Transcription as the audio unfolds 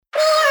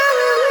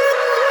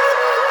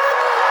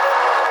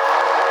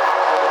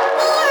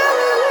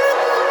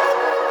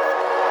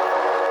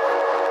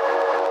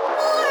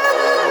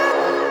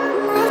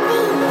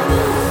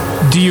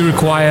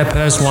require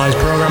personalised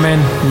programming,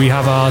 we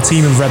have our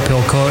team of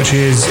RedPill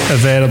coaches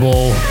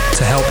available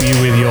to help you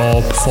with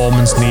your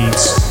performance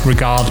needs,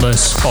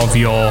 regardless of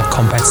your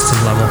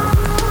competitive level.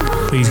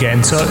 Please get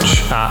in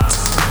touch at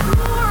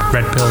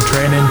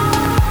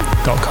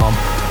redpilltraining.com.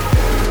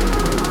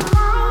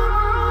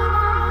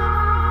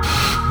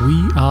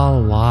 We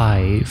are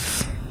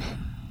live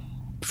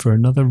for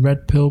another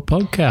Red Pill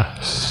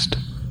podcast.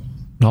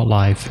 Not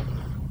live.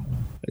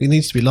 It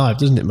needs to be live,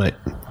 doesn't it, mate?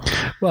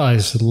 Well,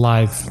 it's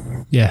live.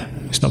 Yeah,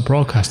 it's not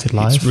broadcasted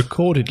live. It's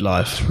recorded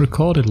live. It's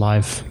recorded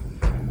live.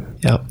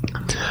 Yeah.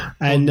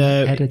 And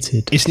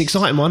edited. It's an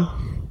exciting one.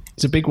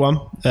 It's a big one.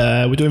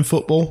 We're doing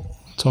football.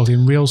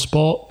 Talking real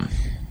sport.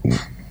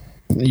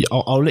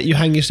 I'll let you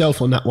hang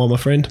yourself on that one, my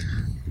friend.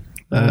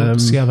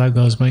 See how that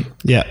goes, mate.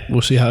 Yeah,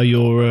 we'll see how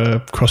your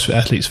CrossFit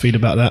athletes feel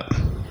about that.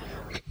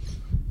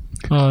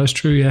 Oh, that's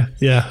true, yeah.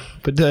 Yeah.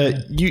 But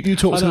you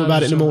talk to them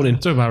about it in the morning.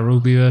 Talk about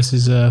rugby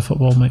versus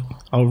football, mate.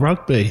 Oh,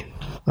 rugby.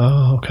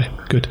 Oh, okay,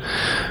 good.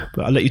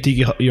 But I'll let you dig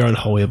your own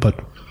hole here, bud.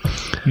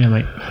 Yeah,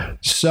 mate.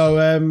 So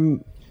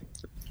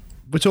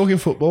we're talking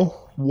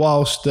football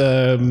whilst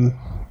the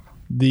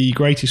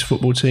greatest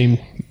football team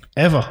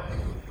ever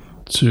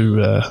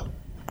to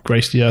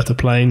grace the earth are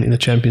playing in the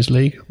Champions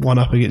League, one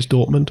up against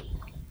Dortmund.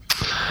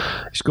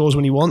 He scores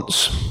when he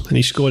wants, and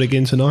he scored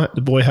again tonight.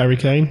 The boy Harry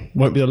Kane.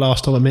 Won't be the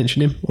last time I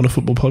mention him on a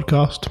football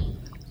podcast.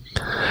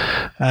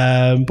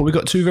 But we've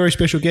got two very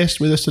special guests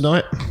with us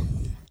tonight.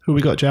 Who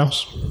we got,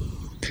 Jowsey?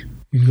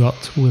 We've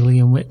got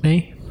William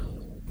Whitney.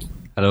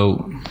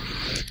 Hello.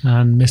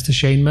 And Mr.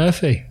 Shane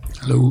Murphy.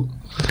 Hello.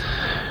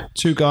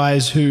 Two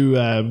guys who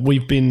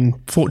we've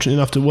been fortunate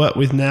enough to work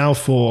with now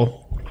for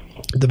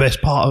the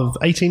best part of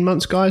 18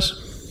 months, guys.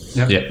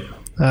 Yeah.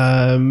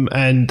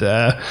 And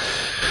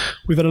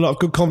we've had a lot of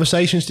good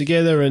conversations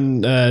together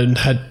and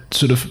had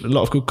sort of a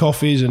lot of good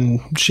coffees and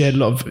shared a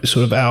lot of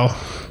sort of our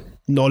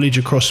knowledge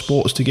across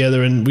sports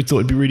together, and we thought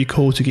it'd be really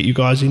cool to get you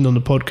guys in on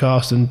the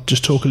podcast and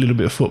just talk a little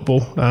bit of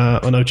football.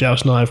 I know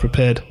Jowsey and I have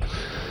prepared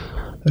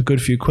a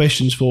good few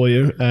questions for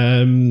you.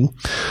 I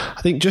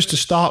think just to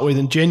start with,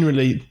 and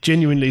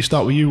genuinely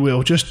start with you,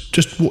 Will.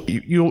 Just what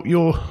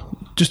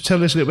just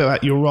tell us a little bit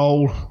about your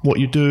role, what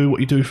you do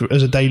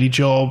as a daily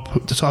job,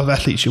 the type of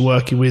athletes you're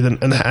working with,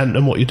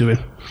 and what you're doing.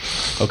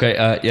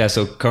 Okay.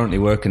 So currently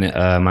working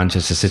at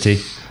Manchester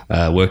City,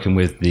 working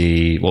with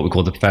what we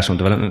call the professional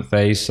development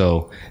phase.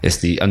 So it's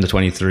the under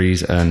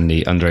 23s and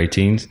the under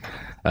 18s.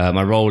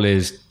 My role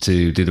is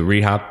to do the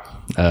rehab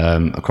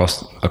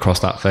across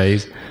that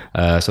phase.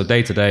 So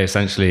day to day,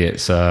 essentially,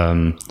 it's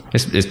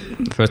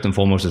first and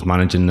foremost is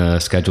managing the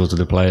schedules of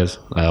the players,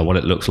 what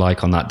it looks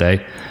like on that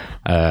day,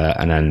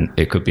 and then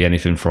it could be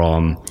anything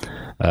from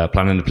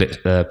planning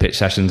the pitch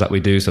sessions that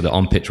we do, so the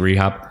on-pitch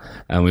rehab,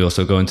 and we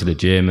also go into the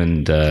gym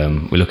and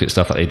we look at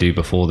stuff that they do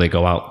before they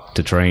go out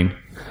to train.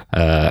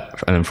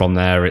 And then from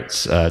there,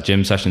 it's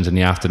gym sessions in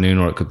the afternoon,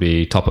 or it could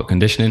be top-up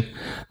conditioning,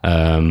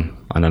 and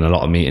then a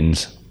lot of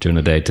meetings during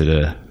the day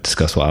to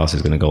discuss what else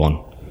is going to go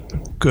on.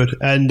 Good.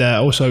 And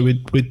also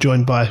we're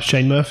joined by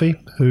Shane Murphy,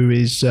 who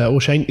is...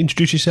 Shane,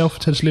 introduce yourself.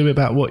 Tell us a little bit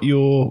about what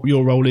your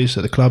role is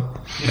at the club.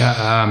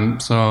 Yeah,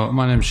 so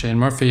my name is Shane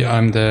Murphy.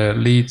 I'm the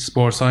lead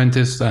sports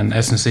scientist and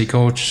S&C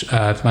coach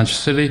at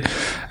Manchester City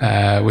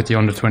with the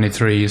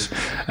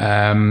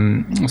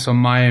under-23s. So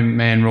my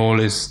main role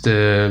is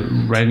the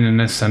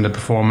readiness and the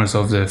performance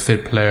of the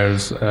fit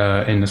players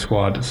in the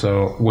squad.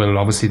 So Will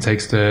obviously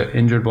takes the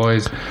injured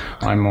boys.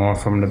 I'm more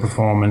from the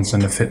performance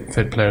and the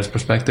fit players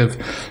perspective.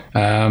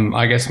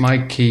 I guess my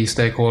key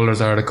stakeholders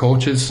are the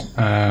coaches.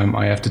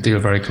 I have to deal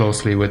very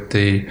closely with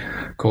the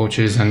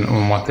coaches and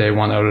on what they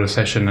want out of the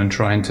session, and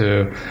trying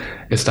to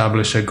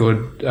establish a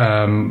good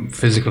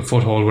physical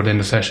foothold within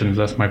the sessions.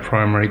 That's my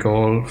primary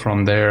goal.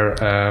 From there,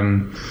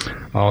 I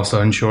also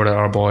ensure that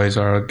our boys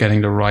are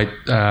getting the right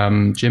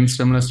gym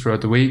stimulus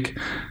throughout the week.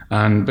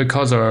 And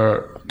because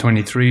our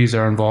 23s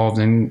are involved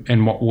in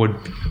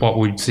what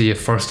we'd see a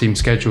first team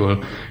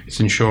schedule, it's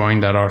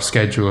ensuring that our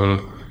schedule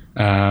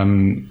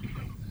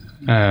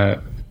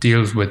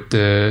deals with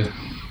the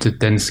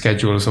then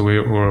schedule, so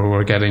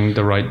we're getting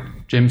the right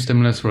gym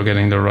stimulus, we're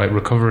getting the right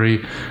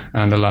recovery,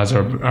 and the lads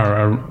are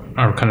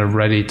kind of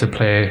ready to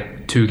play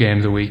 2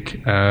 games a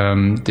week.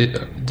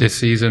 This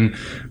season,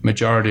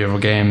 majority of our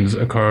games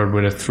occurred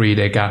with a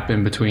 3-day gap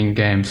in between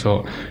games,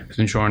 so it's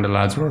ensuring the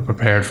lads were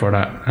prepared for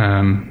that.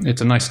 It's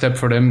a nice step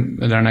for them.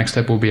 Their next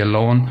step will be a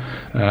loan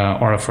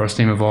or a first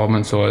team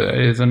involvement, so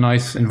it's a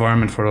nice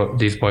environment for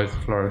these boys to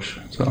flourish.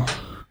 So.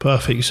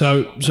 Perfect.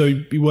 So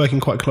you're working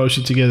quite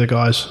closely together,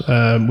 guys.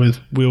 With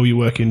Will, you're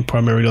working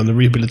primarily on the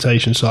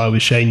rehabilitation side.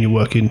 With Shane, you're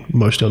working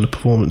mostly on the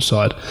performance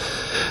side.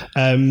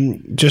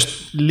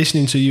 Just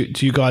listening to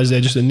you guys there,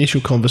 just initial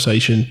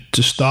conversation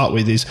to start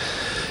with is,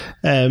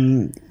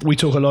 we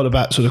talk a lot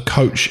about sort of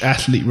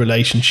coach-athlete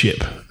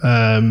relationship,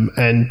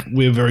 and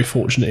we're very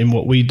fortunate in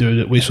what we do,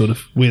 that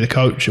we're the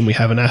coach and we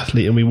have an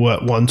athlete and we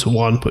work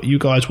one-to-one, but you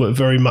guys work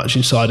very much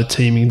inside a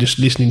team. And just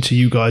listening to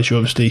you guys, you're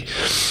obviously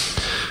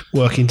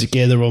working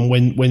together on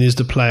when is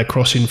the player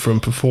crossing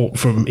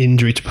from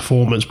injury to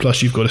performance,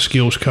 plus you've got a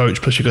skills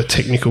coach, plus you've got a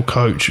technical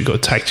coach, you've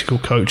got tactical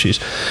coaches.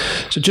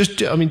 So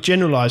just, I mean,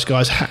 generalize,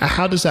 guys,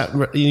 how does that,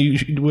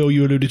 Will,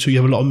 you alluded to,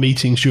 you have a lot of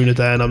meetings during the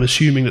day, and I'm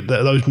assuming that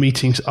those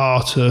meetings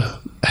are to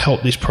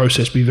help this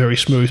process be very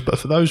smooth. But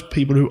for those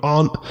people who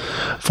aren't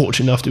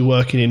fortunate enough to be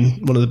working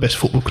in one of the best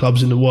football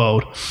clubs in the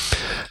world,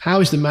 how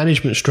is the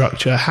management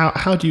structure?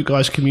 How do you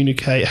guys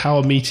communicate? How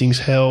are meetings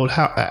held?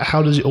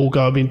 How does it all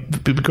go? I mean,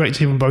 it'd be great to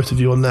hear from both of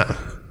you on that.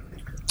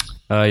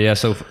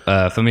 So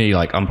for me,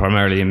 like, I'm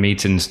primarily in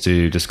meetings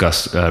to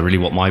discuss really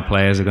what my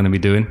players are going to be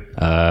doing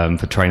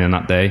for training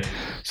that day.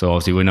 So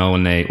obviously we know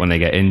when they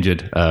get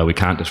injured, we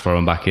can't just throw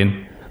them back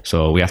in.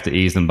 So we have to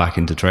ease them back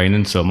into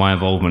training. So my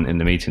involvement in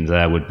the meetings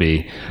there would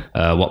be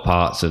what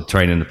parts of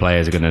training the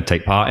players are going to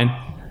take part in.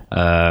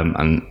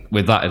 And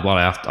with that as well,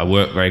 I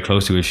work very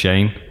closely with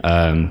Shane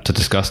to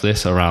discuss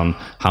this around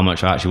how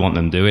much I actually want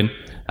them doing.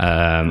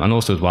 And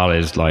also as well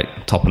as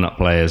like topping up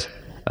players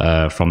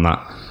from that.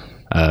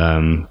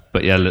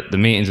 But yeah, the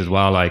meetings as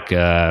well, like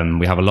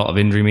we have a lot of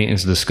injury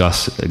meetings to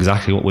discuss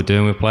exactly what we're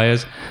doing with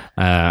players.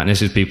 And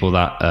this is people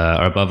that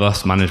are above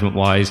us management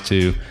wise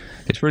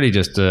it's really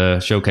just to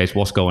showcase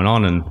what's going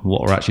on and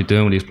what we're actually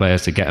doing with these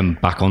players to get them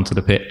back onto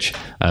the pitch.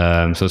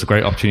 So it's a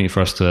great opportunity for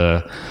us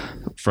to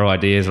throw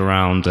ideas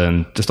around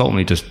and just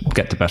ultimately just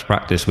get to best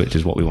practice, which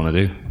is what we want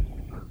to do.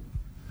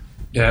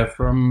 Yeah,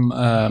 from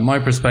my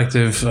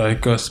perspective, I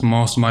guess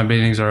most of my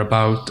meetings are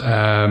about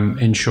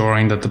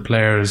ensuring that the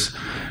players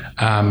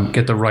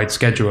get the right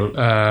schedule,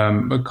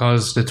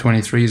 because the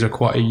 23s are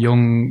quite a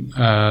young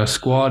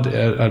squad.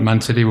 At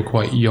Man City, we're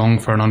quite young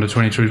for an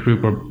under-23s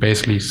group. We're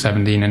basically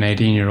 17 and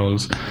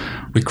 18-year-olds.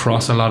 We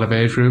cross a lot of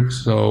age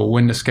groups, so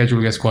when the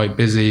schedule gets quite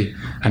busy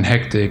and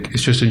hectic,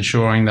 it's just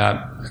ensuring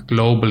that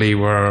globally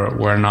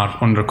we're not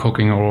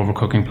undercooking or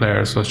overcooking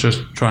players. So it's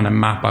just trying to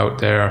map out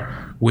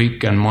their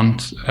week and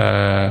month.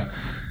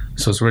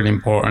 So it's really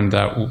important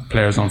that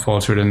players don't fall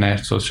through the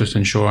net. So it's just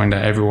ensuring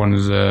that everyone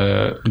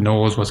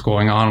knows what's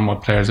going on,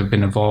 what players have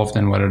been involved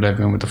in, whether they've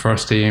been with the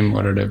first team,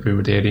 whether they've been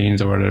with the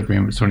 18s, or whether they've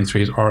been with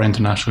 23s or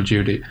international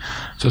duty.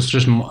 So it's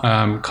just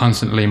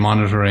constantly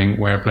monitoring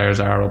where players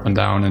are up and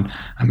down and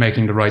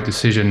making the right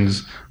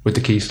decisions with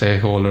the key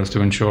stakeholders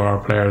to ensure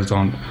our players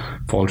don't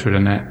fall through the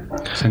net.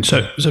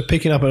 So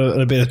picking up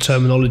a bit of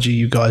terminology,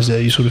 you guys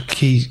there, you sort of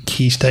key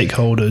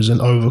stakeholders and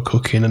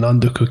overcooking and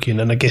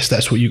undercooking, and I guess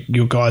that's what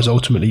your guys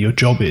ultimately your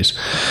job is.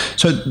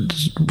 So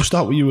we'll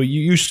start with you.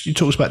 You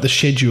talked about the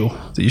schedule,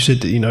 that you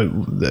said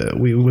that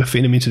we were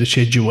fitting them into the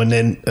schedule, and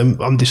then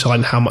I'm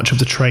deciding how much of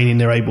the training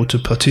they're able to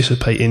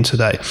participate in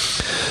today.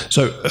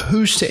 So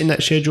who's setting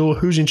that schedule?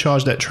 Who's in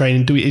charge of that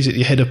training? Is it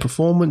the head of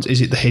performance? Is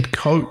it the head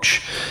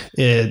coach?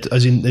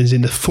 As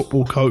in the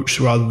football coach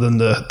rather than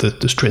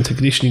the strength and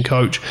conditioning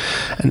coach,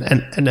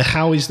 and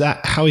how is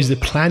the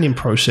planning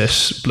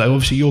process? Like,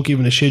 obviously you're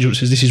given a schedule that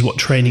says this is what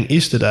training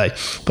is today,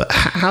 but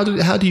how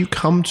do you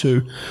come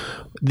to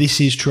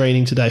this is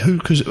training today?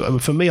 Because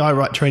for me, I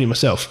write training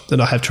myself, then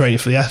I have training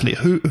for the athlete.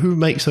 Who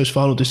makes those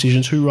final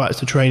decisions? Who writes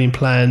the training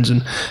plans,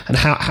 and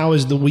how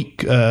is the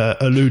week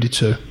alluded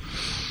to?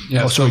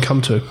 Yeah,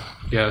 come to?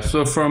 Yeah,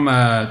 so from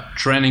a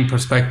training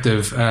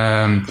perspective,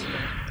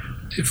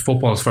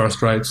 football's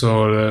first, right?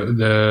 So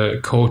the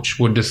coach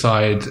would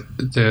decide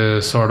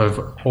the sort of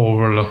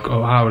overlook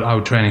of how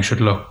training should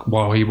look,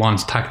 what he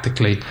wants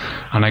tactically,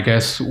 and I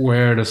guess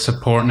we're the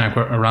support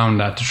network around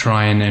that to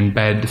try and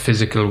embed the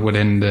physical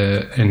within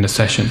the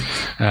session.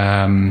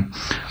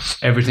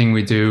 Everything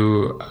we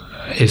do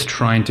is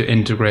trying to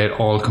integrate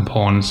all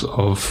components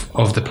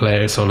of the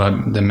player, so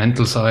like the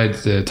mental side,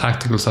 the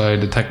tactical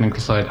side, the technical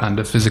side, and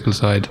the physical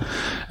side,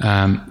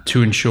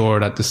 to ensure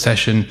that the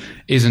session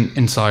isn't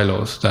in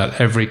silos,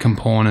 that every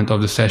component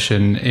of the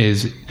session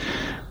is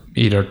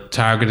either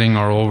targeting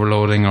or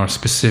overloading or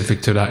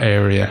specific to that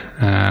area.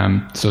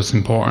 So it's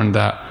important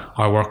that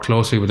I work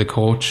closely with the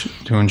coach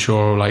to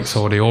ensure,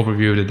 so the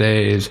overview of the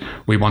day is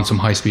we want some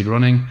high-speed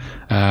running.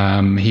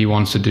 He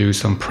wants to do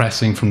some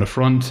pressing from the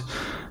front.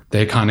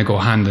 They kind of go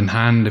hand in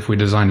hand. If we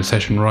design the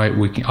session right,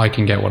 I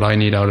can get what I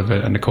need out of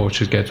it, and the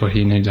coach gets what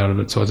he needs out of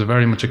it. So it's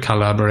very much a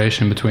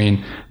collaboration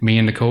between me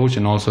and the coach,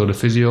 and also the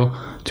physio,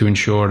 to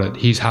ensure that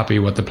he's happy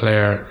with the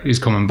player is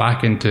coming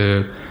back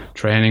into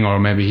training, or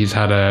maybe he's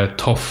had a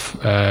tough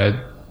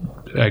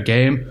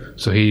game,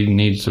 so he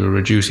needs to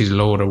reduce his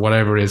load or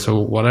whatever it is. So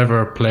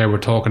whatever player we're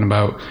talking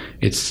about,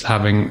 it's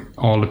having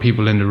all the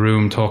people in the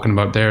room talking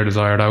about their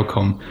desired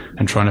outcome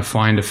and trying to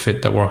find a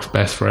fit that works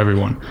best for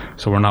everyone,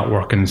 so we're not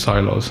working in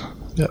silos.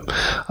 Yeah,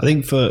 I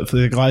think for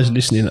the guys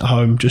listening at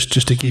home, just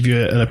to give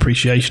you an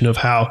appreciation of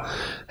how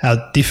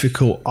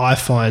difficult I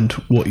find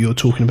what you're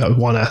talking about with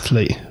one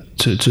athlete,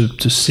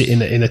 to sit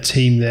in a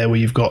team there where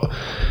you've got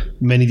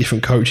many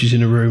different coaches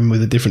in a room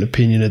with a different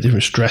opinion, a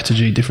different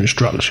strategy, different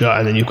structure,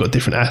 and then you've got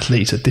different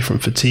athletes at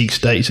different fatigue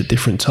states at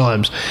different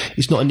times.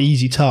 It's not an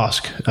easy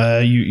task.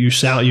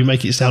 You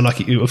make it sound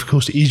like of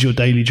course it is your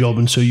daily job,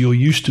 and so you're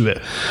used to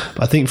it.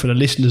 But I think for the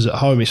listeners at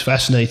home, it's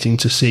fascinating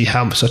to see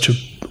how such a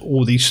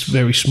all these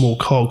very small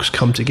cogs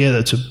come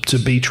together to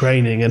be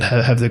training and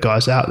have the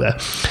guys out there.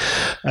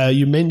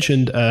 You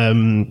mentioned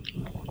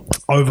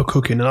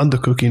overcooking and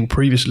undercooking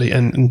previously,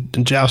 and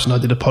Jowsey and I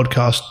did a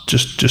podcast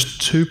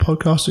just 2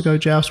 podcasts ago,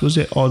 Jowsey, was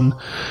it, on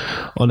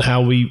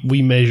how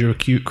we measure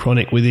acute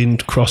chronic within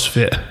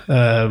CrossFit.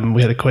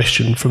 We had a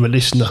question from a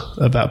listener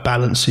about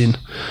balancing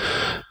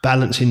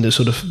the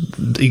sort of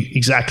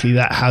exactly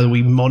that. How do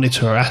we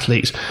monitor our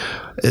athletes?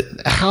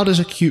 How does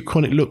acute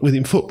chronic look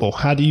within football?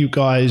 How do you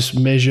guys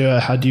measure?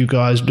 How do you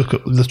guys look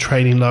at the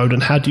training load?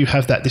 And how do you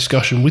have that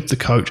discussion with the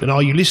coach? And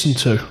are you listened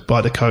to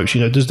by the coach?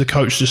 Does the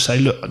coach just say,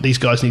 look, these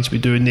guys need to be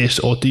doing this?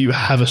 Or do you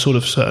have a sort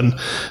of certain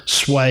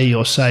sway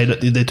or say that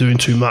they're doing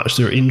too much,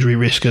 they're at injury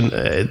risk? And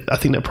I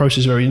think that process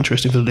is very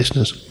interesting for the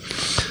listeners.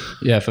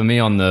 Yeah, for me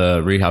on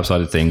the rehab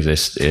side of things,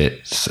 it's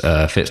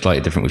fits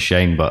slightly different with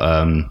Shane, but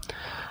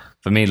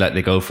for me, like,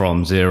 they go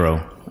from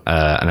 0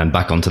 and then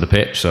back onto the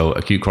pitch. So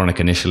acute chronic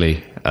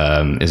initially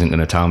isn't going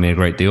to tell me a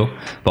great deal,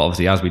 but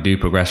obviously as we do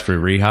progress through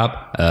rehab,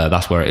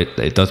 that's where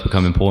it does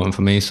become important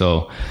for me.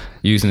 So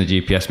using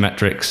the GPS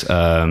metrics,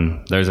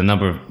 there's a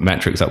number of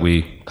metrics that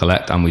we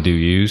collect and we do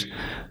use,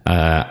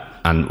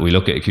 and we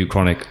look at acute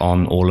chronic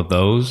on all of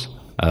those.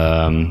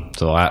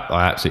 So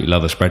I absolutely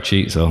love a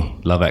spreadsheet, so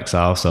love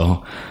Excel.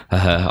 So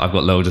I've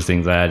got loads of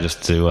things there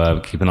just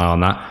to keep an eye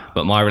on that.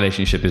 But my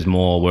relationship is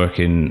more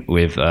working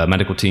with a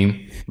medical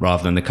team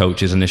rather than the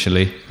coaches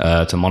initially,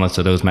 to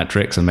monitor those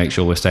metrics and make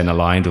sure we're staying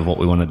aligned with what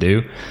we want to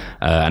do.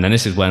 And then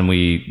this is when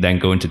we then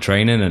go into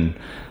training, and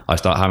I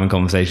start having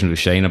conversations with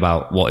Shane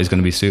about what is going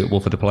to be suitable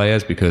for the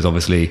players, because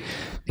obviously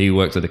he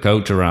works with the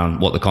coach around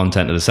what the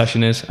content of the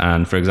session is.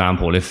 And for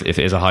example, if it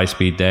is a high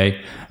speed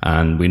day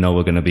and we know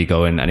we're going to be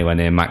going anywhere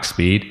near max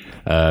speed,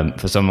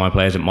 for some of my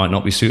players it might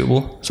not be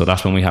suitable. So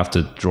that's when we have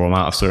to draw them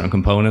out of certain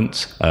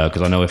components,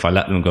 because I know if I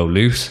let them go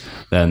loose,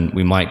 then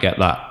we might get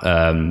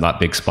that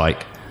big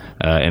spike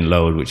in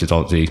load, which is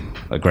obviously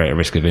a greater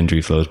risk of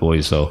injury for those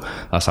boys. So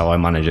that's how I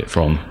manage it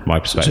from my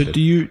perspective. So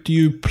do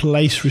you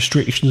place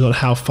restrictions on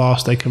how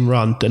fast they can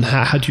run? And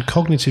how do you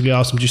cognitively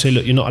ask them? Do you say,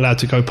 look, you're not allowed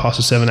to go past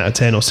a 7 out of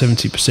 10 or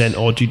 70%,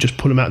 or do you just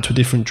pull them out to a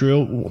different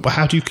drill?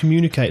 How do you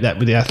communicate that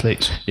with the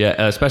athletes? Yeah,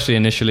 especially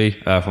initially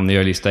from the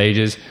early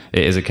stages,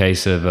 it is a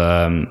case of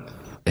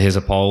here's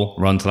a pole,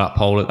 run to that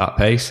pole at that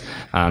pace.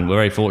 And we're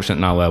very fortunate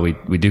now where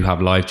we do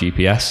have live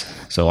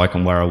GPS, so I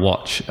can wear a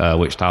watch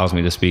which tells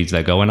me the speeds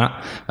they're going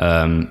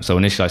at. So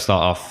initially I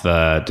start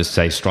off just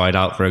say stride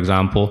out, for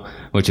example,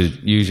 which is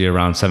usually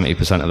around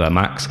 70% of their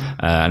max,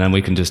 and then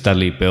we can just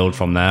steadily build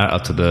from there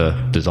up to the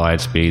desired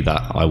speed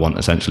that I want,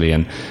 essentially.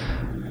 And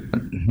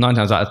 9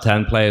 times out of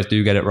 10 players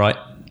do get it right.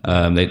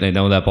 They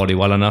know their body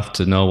well enough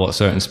to know what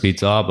certain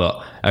speeds are, but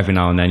every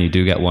now and then you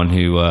do get one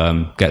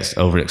who gets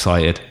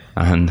overexcited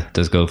and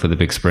does go for the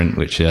big sprint,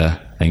 which then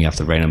you have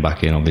to rein them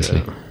back in,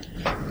 obviously.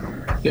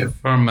 Yeah,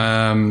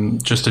 from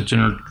just a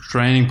general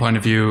training point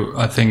of view,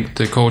 I think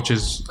the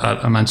coaches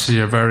at Manchester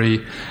City are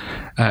very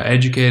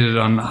educated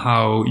on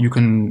how you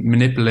can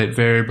manipulate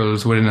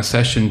variables within a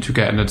session to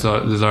get a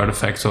desired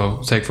effect.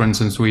 So, say for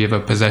instance, we have a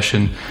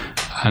possession,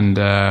 and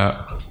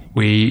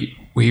we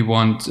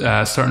want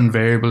certain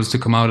variables to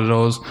come out of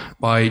those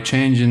by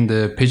changing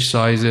the pitch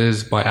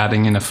sizes, by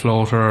adding in a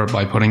floater,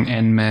 by putting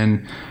end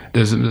men.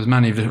 There's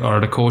many,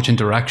 or the coach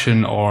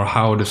interaction, or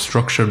how the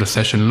structure of the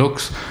session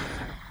looks,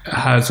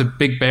 has a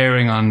big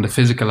bearing on the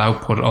physical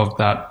output of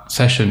that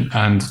session.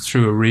 And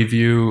through a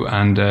review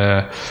and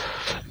a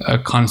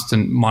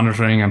constant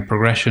monitoring and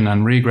progression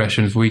and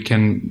regressions, we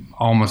can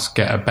almost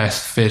get a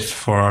best fit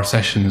for our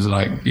sessions.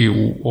 Like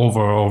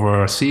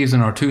over a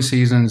season or 2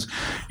 seasons,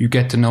 you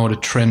get to know the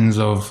trends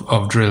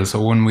of drills.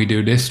 So when we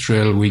do this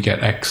drill, we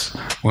get X.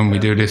 When we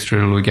do this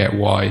drill, we get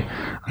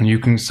Y. And you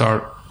can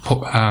start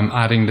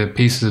adding the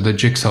pieces of the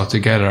jigsaw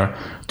together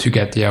to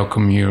get the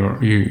outcome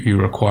you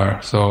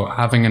require. So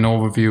having an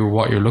overview of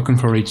what you're looking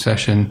for each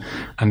session,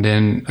 and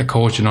then a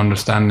coach and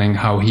understanding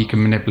how he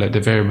can manipulate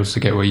the variables to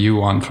get what you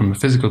want from a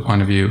physical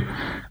point of view,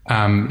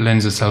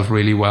 lends itself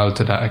really well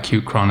to that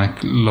acute chronic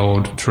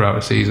load throughout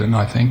a season,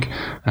 I think.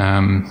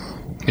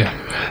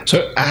 Yeah.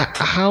 So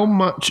how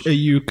much are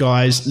you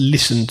guys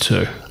listened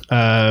to?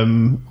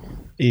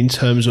 In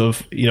terms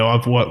of,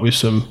 I've worked with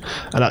some,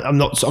 and I'm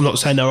not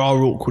saying there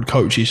are awkward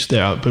coaches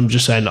there, but I'm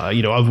just saying,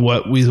 I've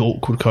worked with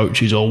awkward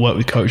coaches, or worked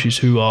with coaches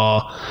who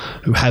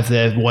have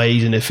their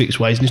ways and their fixed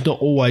ways, and it's not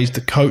always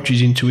the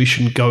coach's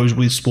intuition goes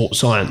with sports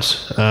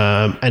science,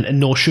 and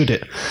nor should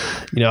it.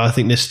 I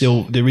think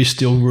there is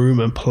still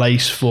room and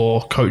place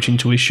for coach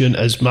intuition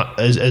as much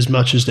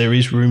as there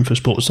is room for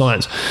sports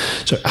science.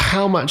 So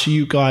how much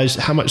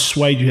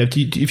sway do you have?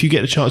 If you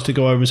get the chance to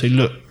go over and say,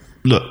 look,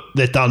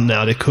 they're done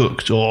now, they're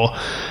cooked, or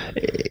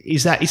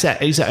is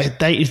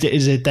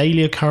there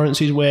daily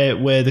occurrences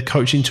where the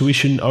coach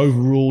intuition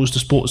overrules the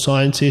sports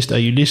scientist? Are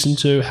you listened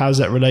to? How's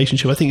that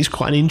relationship? I think it's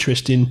quite an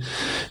interesting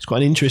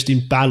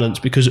balance,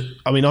 because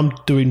I mean, I'm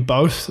doing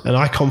both and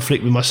I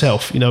conflict with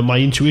myself. You know, my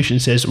intuition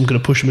says I'm going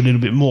to push them a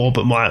little bit more,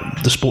 but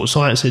the sports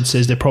science head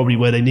says they're probably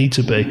where they need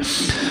to be,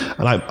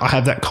 and I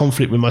have that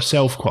conflict with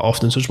myself quite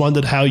often. So I just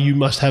wondered how you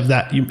must have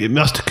that. It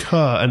must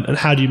occur, and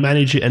how do you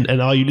manage it?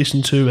 And are you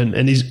listened to? And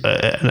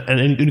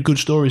any good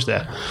stories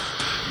there?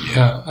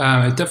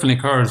 Yeah, it definitely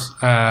occurs,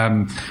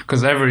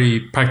 because every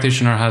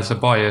practitioner has a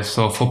bias.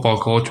 So a football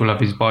coach will have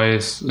his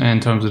bias in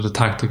terms of the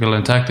tactical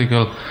and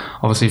tactical.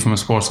 Obviously, from a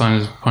sports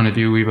science point of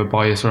view, we have a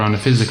bias around the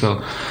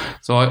physical.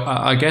 So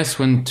I guess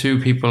when two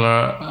people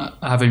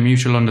have a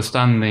mutual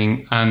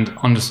understanding and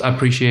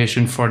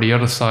appreciation for the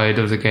other side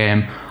of the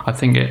game, I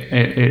think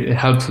it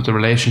helps with the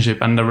relationship,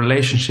 and the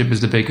relationship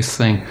is the biggest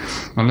thing.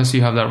 Unless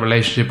you have that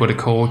relationship with a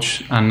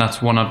coach, and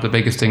that's one of the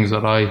biggest things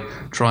that I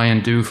try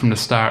and do from the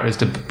start, is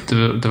to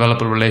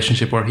develop a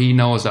relationship where he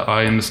knows that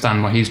I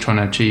understand what he's trying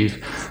to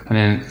achieve, and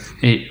then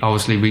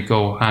obviously we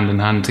go hand in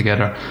hand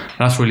together.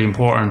 That's really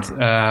important.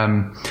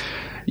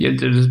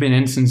 There's been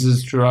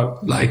instances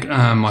throughout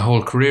my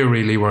whole career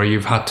really where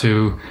you've had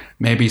to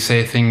maybe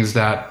say things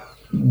that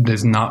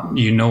it's not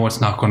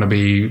going to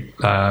be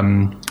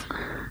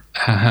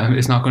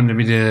it's not going to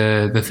be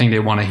the thing they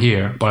want to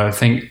hear. But I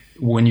think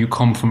when you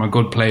come from a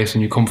good place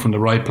and you come from the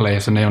right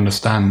place and they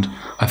understand,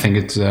 I think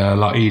it's a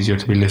lot easier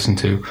to be listened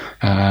to.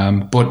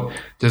 But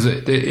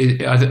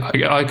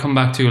I come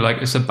back to, like,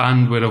 it's a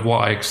bandwidth of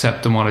what I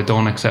accept and what I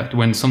don't accept.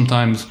 When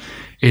sometimes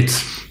it's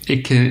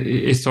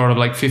sort of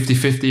like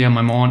 50-50 in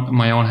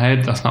my own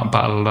head. That's not a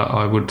battle that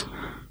I would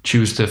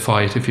choose to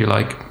fight, if you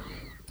like.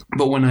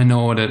 But when I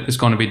know that it's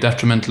going to be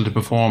detrimental to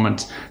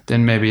performance,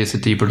 then maybe it's a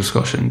deeper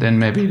discussion. Then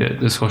maybe the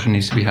discussion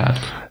needs to be had.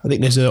 I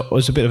think there's a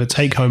bit of a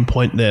take-home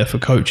point there for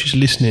coaches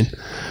listening.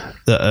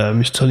 That I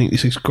think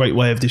this is a great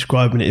way of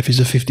describing it. If it's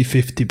a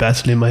 50-50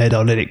 battle in my head,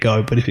 I'll let it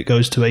go. But if it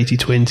goes to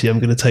 80-20, I'm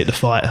going to take the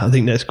fight. I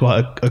think that's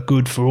quite a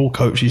good for all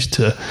coaches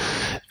to.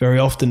 Very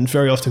often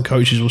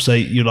coaches will say,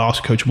 you'll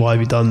ask coach, why have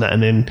you done that?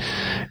 And then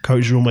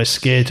coaches are almost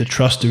scared to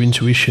trust their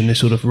intuition. They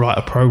sort of write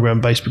a program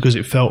based because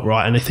it felt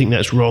right, and they think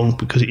that's wrong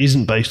because it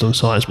isn't based on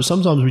science. But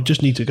sometimes we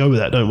just need to go with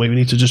that, don't we? We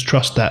need to just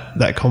trust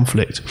that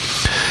conflict.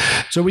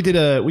 So we did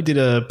a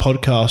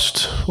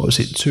podcast. What was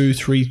it?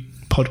 2-3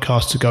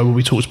 podcasts ago, where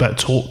we talked about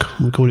talk.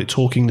 We called it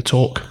Talking the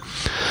Talk.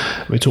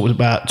 We talked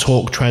about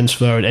torque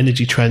transfer and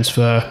energy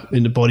transfer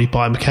in the body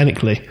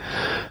biomechanically.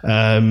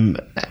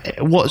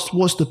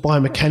 What's the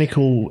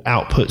biomechanical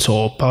outputs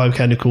or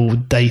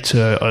biomechanical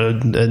data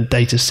and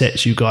data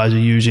sets you guys are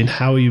using?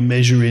 How are you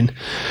measuring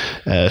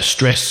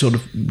stress, sort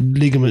of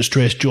ligament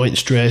stress, joint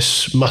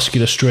stress,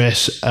 muscular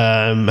stress?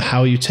 How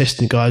are you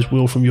testing guys,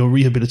 Will, from your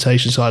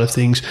rehabilitation side of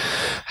things?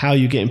 How are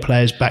you getting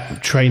players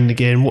back training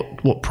again?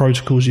 What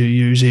protocols you're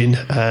using?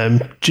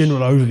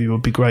 General overview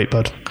would be great,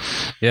 bud.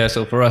 Yeah,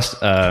 so for us,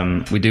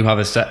 we do have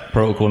a set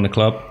protocol in the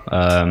club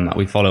that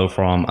we follow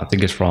from, I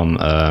think it's from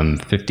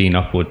 15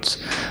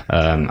 upwards.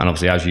 And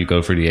obviously as you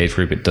go through the age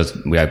group, we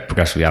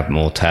progressively have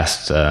more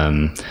tests.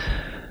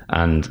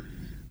 And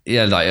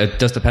yeah, like it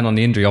does depend on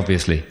the injury,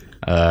 obviously.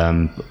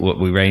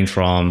 We range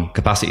from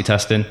capacity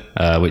testing,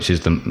 which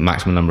is the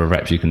maximum number of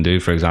reps you can do,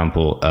 for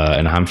example,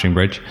 in a hamstring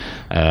bridge.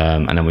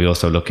 And then we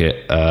also look at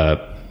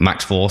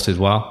max force as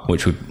well,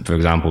 which would, for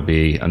example,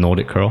 be a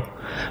Nordic curl.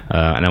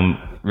 And then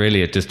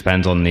really it just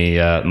depends on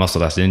the muscle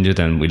that's injured,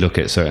 and we look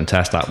at certain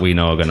tests that we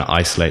know are going to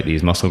isolate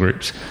these muscle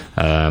groups,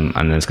 and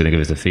then it's going to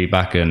give us the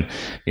feedback. And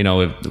you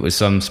know, with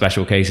some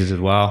special cases as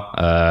well,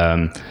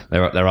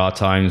 there are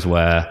times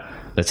where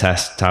the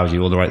test tells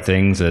you all the right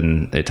things,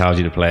 and it tells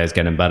you the player's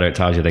getting better, it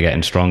tells you they're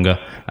getting stronger,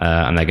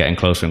 and they're getting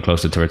closer and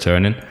closer to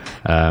returning.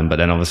 But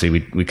then obviously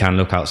we can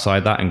look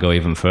outside that and go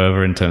even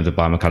further in terms of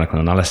biomechanical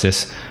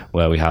analysis,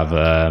 where we have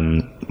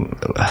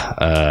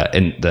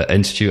in the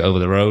institute over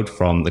the road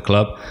from the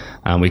club,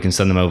 and we can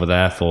send them over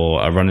there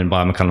for a running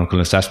biomechanical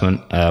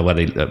assessment, where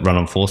they run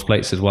on force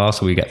plates as well,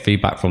 so we get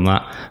feedback from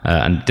that,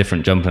 and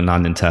different jump and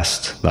landing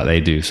tests that they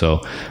do.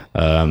 So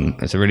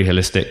it's a really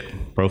holistic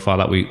profile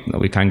that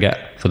we can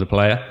get for the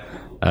player,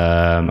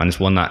 and it's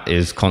one that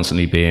is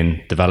constantly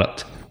being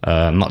developed,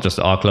 not just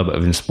at our club but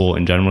in sport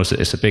in general.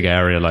 It's a big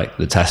area, like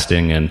the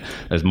testing, and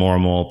there's more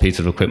and more pieces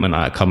of equipment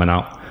that are coming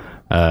out,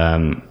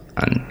 and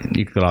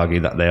you could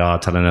argue that they are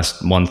telling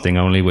us one thing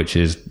only, which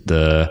is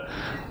the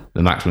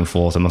maximum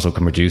force a muscle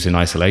can produce in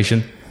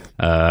isolation,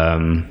 but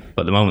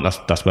at the moment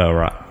that's where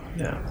we're at.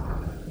 Yeah.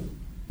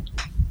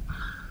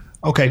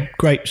 Okay,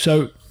 great.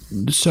 So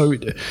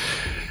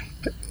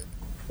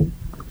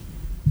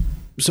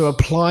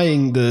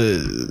applying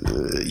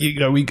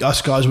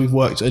us guys, we've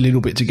worked a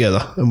little bit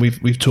together, and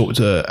we've talked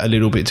a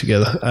little bit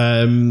together.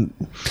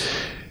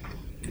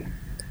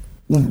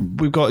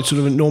 We've got sort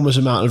of an enormous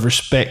amount of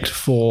respect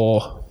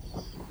for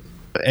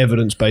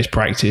evidence-based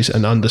practice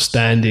and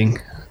understanding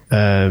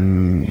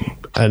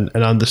and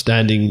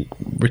understanding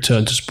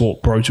return to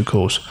sport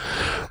protocols.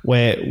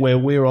 Where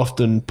we're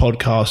often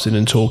podcasting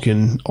and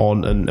talking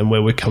on, and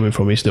where we're coming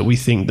from, is that we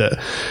think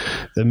that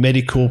the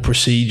medical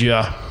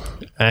procedure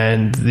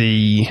and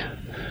the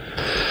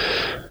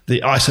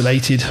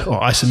isolated or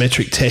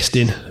isometric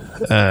testing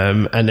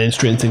and then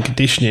strength and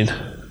conditioning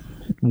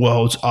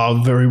worlds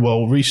are very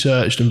well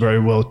researched and very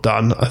well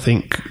done. I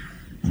think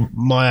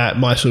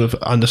my sort of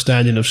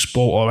understanding of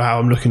sport, or how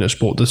I'm looking at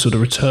sport, the sort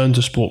of return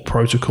to sport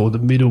protocol, the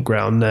middle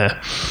ground there,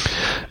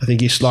 I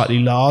think is slightly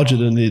larger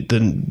than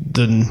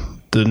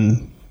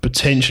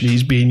potentially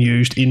is being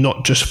used in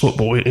not just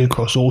football,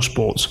 across all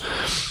sports.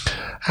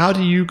 How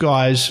do you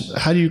guys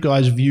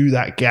view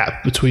that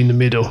gap between the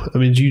middle? I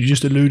mean, you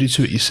just alluded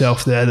to it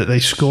yourself there, that they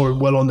score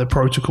well on their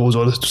protocols,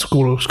 or they're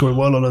scoring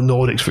well on the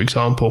Nordics, for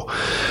example.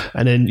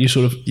 And then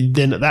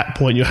then at that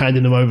point, you're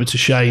handing them over to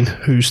Shane,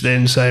 who's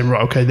then saying,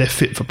 right, okay, they're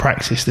fit for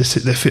practice,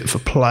 they're fit for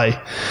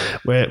play,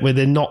 where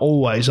they're not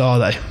always, are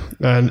they?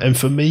 And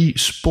for me,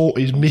 sport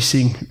is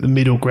missing the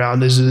middle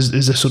ground. There's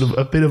a sort of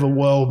a bit of a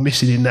world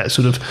missing in that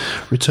sort of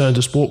return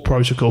to sport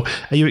protocol.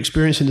 Are you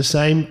experiencing the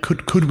same?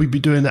 Could we be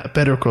doing that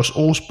better across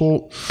all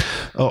sport,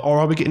 or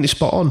are we getting this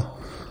spot on?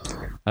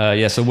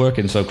 So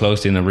working so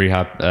closely in the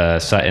rehab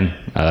setting,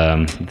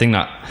 the thing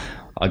that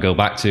I go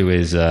back to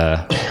is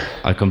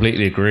I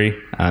completely agree,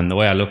 and the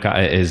way I look at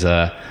it is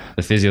the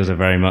physios are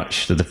very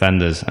much the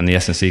defenders and the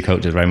S&C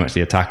coaches are very much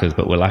the attackers,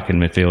 but we're lacking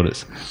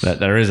midfielders.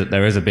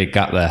 There is a big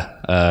gap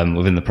there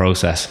within the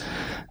process.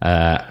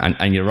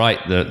 And you're right,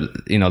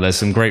 there's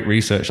some great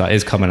research that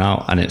is coming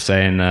out, and it's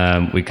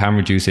saying we can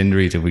reduce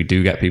injuries if we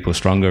do get people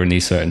stronger in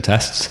these certain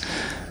tests,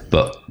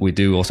 but we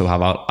do also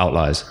have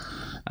outliers.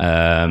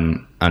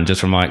 And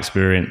just from my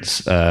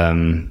experience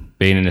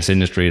being in this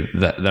industry,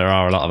 that there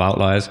are a lot of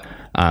outliers,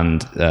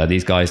 and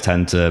these guys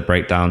tend to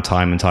break down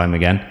time and time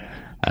again.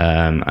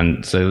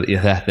 And so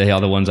they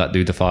are the ones that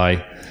do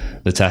defy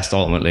the test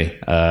ultimately,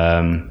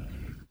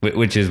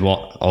 which is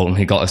what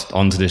ultimately got us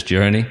onto this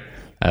journey.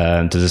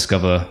 To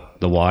discover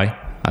the why,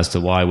 as to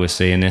why we're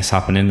seeing this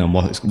happening and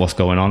what's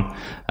going on.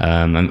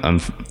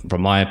 And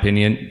from my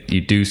opinion,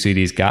 you do see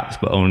these gaps,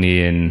 but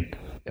only in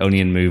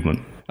movement.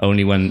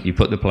 Only when you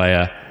put the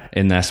player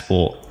in their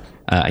sport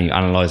and you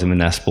analyse them in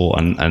their sport.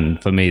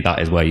 And for me, that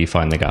is where you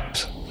find the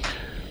gaps.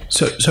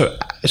 So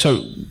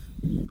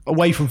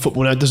away from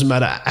football now, it doesn't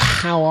matter.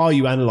 How are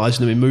you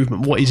analysing them in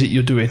movement? What is it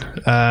you're doing?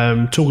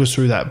 Talk us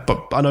through that.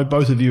 But I know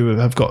both of you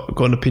have got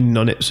an opinion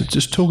on it. So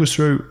just talk us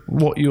through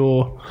what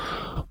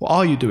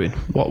are you doing?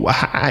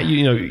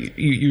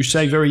 You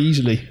say very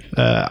easily,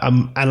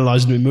 I'm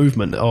analysing them in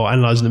movement or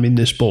analysing them in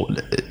this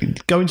sport.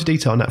 Go into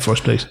detail on that for us,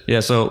 please.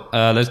 Yeah, so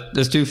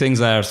there's two things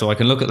there. So I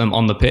can look at them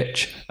on the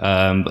pitch,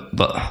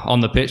 but on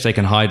the pitch they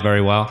can hide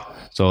very well.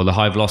 So the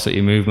high velocity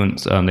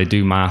movements, they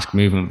do mask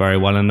movement very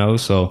well in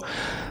those. So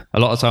a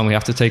lot of the time we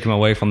have to take them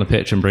away from the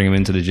pitch and bring them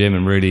into the gym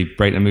and really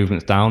break the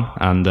movements down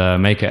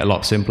and make it a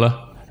lot simpler,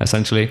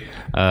 essentially.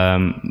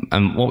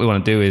 And what we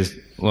want to do is,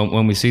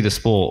 when we see the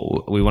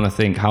sport, we want to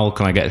think, how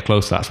can I get as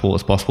close to that sport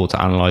as possible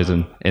to analyse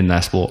them in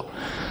their sport?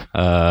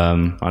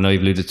 I know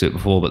you've alluded to it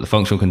before, but the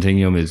functional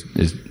continuum is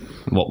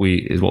what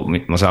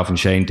myself and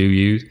Shane do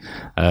use,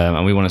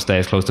 and we want to stay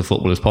as close to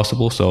football as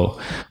possible. So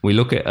we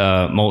look at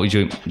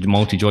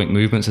multi-joint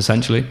movements,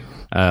 essentially.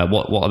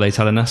 What are they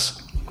telling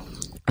us?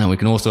 And we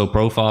can also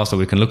profile, so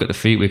we can look at the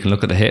feet, we can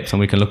look at the hips, and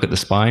we can look at the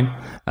spine.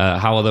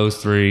 How are those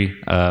three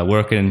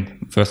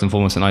working, first and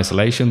foremost, in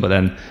isolation, but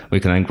then we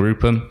can then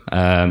group them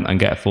and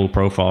get a full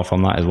profile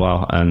from that as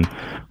well. And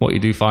what you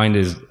do find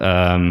is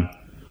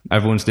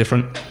everyone's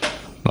different.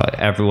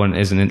 Everyone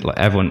is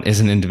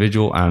an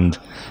individual, and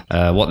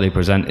what they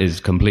present is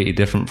completely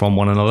different from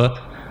one another.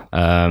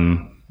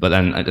 But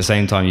then at the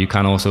same time, you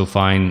can also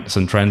find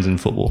some trends in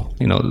football,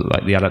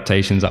 like the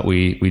adaptations that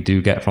we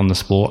do get from the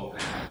sport.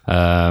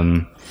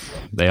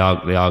 They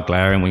are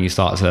glaring when you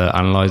start to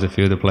analyse a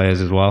few of the players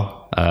as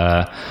well.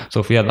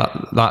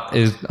 That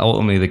is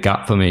ultimately the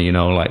gap for me.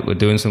 We're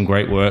doing some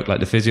great work. Like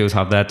the physios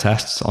have their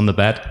tests on the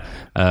bed,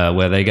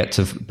 where they get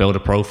to build a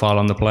profile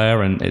on the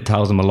player, and it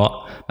tells them a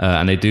lot.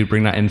 And they do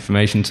bring that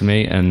information to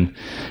me, and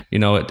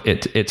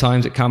at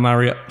times it can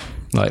marry up.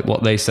 Like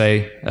what they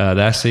say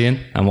they're seeing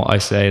and what I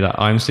say that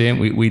I'm seeing,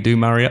 we do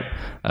marry up.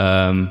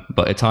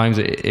 But at times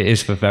it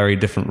is for very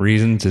different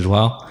reasons as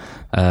well.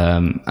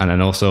 And then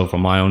also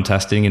from my own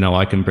testing,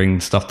 I can bring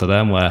stuff to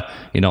them where,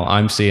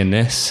 I'm seeing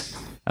this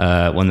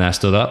when they're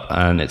stood up,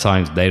 and at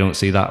times they don't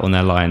see that when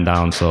they're lying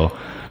down. So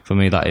for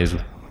me, that is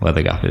where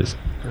the gap is.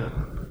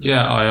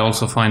 Yeah, I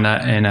also find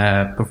that in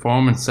a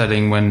performance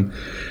setting when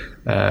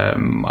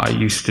I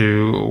used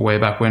to, way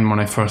back when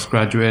I first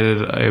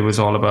graduated, it was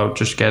all about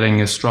just getting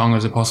as strong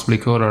as I possibly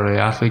could, or the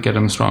athlete get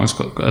them as strong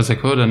as I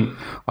could. And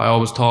I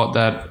always thought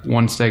that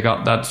once they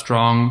got that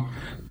strong,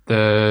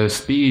 the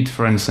speed,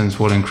 for instance,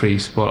 will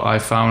increase. But I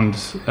found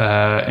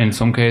in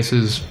some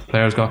cases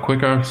players got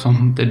quicker,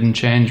 some didn't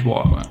change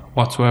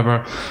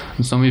whatsoever,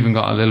 and some even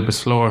got a little bit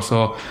slower.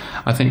 So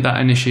I think that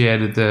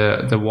initiated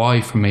the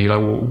why for me.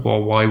 Like,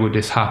 well, why would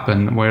this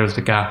happen? Where's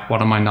the gap?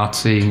 What am I not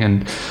seeing?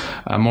 And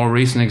a more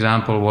recent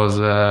example was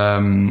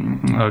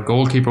a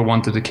goalkeeper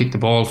wanted to kick the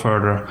ball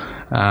further.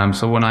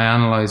 So when I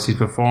analysed his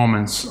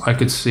performance, I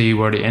could see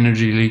where the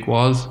energy leak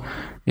was.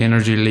 The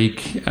energy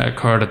leak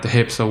occurred at the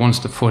hip, so once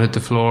the foot hit the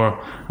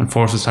floor and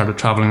forces started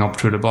travelling up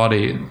through the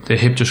body, the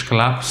hip just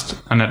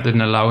collapsed, and it didn't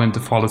allow him to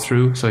follow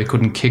through, so he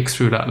couldn't kick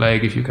through that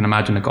leg. If you can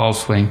imagine a golf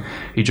swing,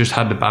 he just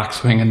had the back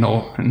swing and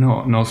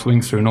no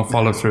swing through, no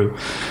follow through.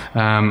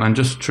 And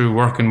just through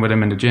working with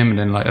him in the gym, and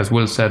then, like as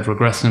Will said,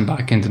 regressing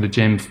back into the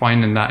gym,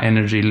 finding that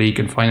energy leak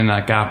and finding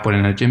that gap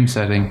within a gym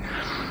setting.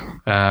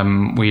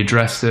 We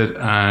addressed it,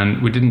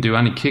 and we didn't do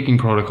any kicking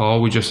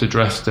protocol. We just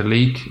addressed the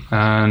leak,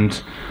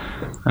 and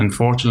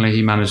unfortunately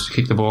he managed to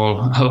kick the ball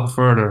a lot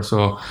further.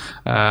 So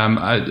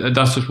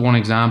that's just one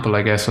example,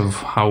 I guess, of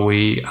how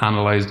we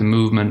analyze the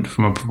movement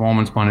from a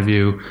performance point of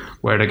view,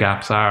 where the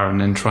gaps are, and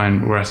then try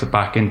and regress it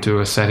back into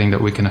a setting that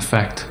we can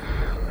affect.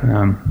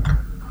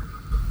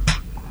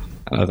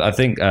 I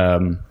think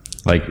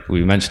like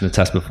we mentioned the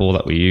test before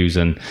that we use,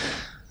 and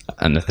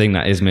the thing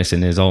that is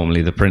missing is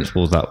ultimately the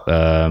principles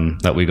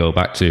that we go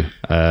back to.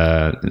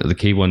 The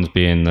key ones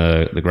being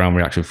the ground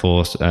reaction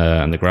force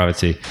and the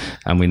gravity,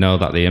 and we know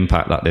that the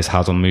impact that this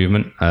has on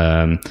movement.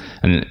 And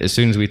as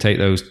soon as we take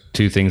those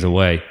two things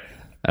away,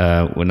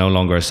 we're no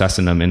longer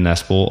assessing them in their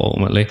sport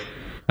ultimately.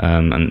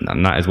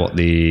 And that is what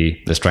the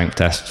strength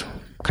test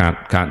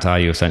can't tell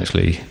you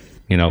essentially.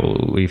 You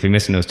know, if you're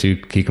missing those two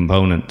key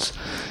components,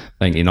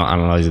 then you're not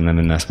analysing them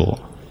in their sport.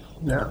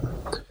 Yeah.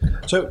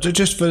 So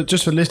just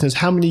for listeners,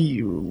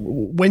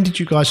 when did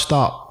you guys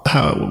start?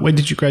 When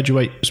did you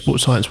graduate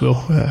sports science, Will?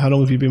 How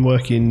long have you been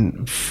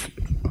working?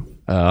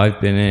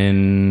 I've been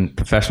in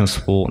professional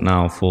sport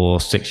now for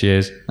 6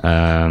 years,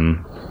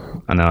 and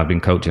then I've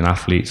been coaching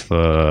athletes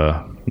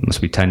for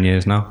must be 10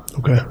 years now.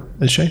 Okay.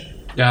 And Shane?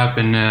 Yeah, I've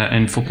been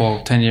in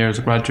football 10 years.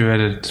 I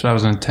graduated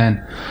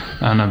 2010,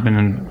 and I've been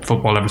in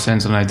football ever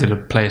since, and I did a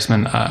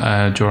placement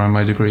during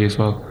my degree as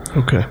well.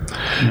 Okay.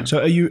 Yeah. So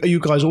are you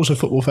guys also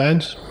football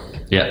fans?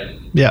 Yeah.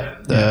 Yeah.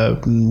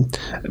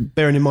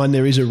 Bearing in mind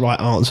there is a right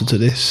answer to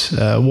this,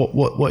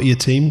 what are your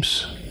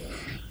teams?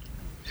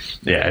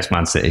 Yeah, it's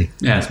Man City.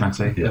 Yeah, it's Man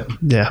City.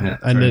 Yeah.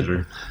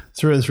 And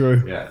through and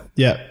through. Yeah.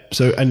 Yeah.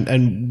 So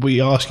and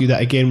we ask you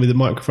that again with the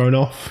microphone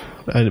off,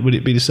 and would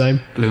it be the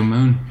same? Blue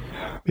Moon.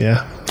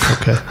 Yeah.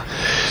 Okay.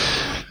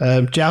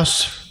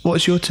 Jowsey,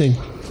 what's your team?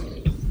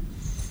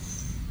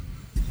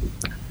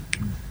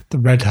 The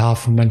red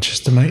half of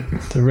Manchester, mate.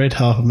 The red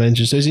half of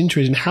Manchester. It's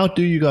interesting. How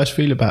do you guys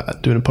feel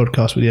about doing a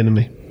podcast with the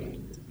enemy?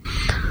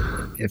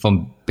 If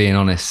I'm being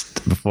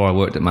honest, before I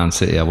worked at Man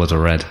City, I was a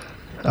red.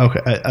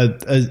 Okay,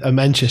 a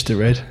Manchester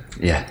red?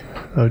 Yeah.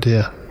 Oh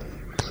dear.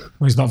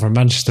 Well, he's not from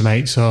Manchester,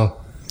 mate, so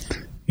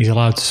he's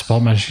allowed to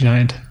support Manchester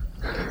United.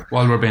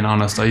 While we're being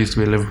honest, I used to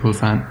be a Liverpool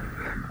fan.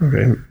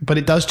 Okay, but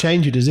it does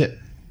change you, does it?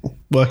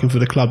 Working for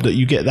the club, that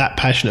you get that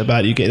passionate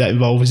about it, you get that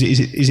involved. Is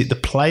it the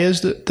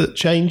players that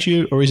change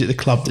you, or is it the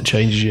club that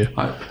changes you?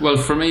 Well,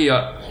 for me,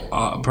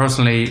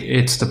 personally,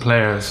 it's the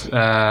players.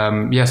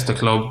 Yes, the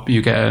club,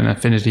 you get an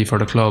affinity for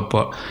the club,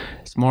 but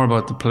it's more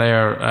about the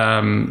player.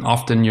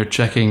 Often you're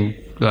checking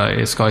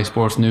Sky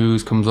Sports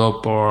News comes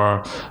up,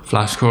 or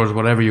flash scores,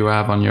 whatever you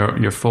have on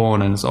your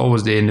phone, and it's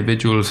always the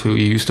individuals who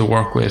you used to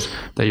work with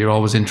that you're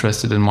always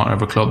interested in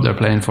whatever club they're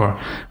playing for.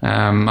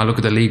 I look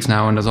at the leagues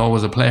now, and there's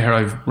always a player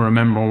I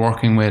remember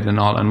working with and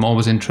all, and I'm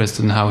always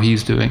interested in how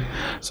he's doing.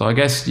 So I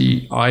guess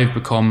I've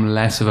become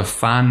less of a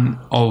fan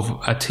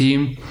of a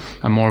team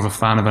and more of a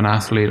fan of an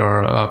athlete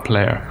or a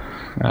player.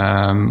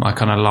 I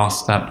kind of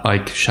lost that,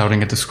 like,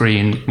 shouting at the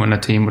screen when a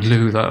team would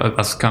lose.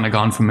 That's kind of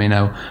gone from me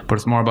now, but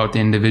it's more about the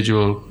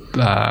individual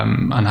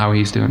and how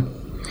he's doing.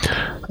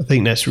 I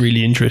think that's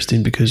really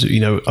interesting because, you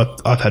know,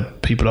 I've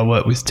had people I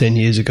worked with 10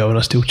 years ago and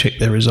I still check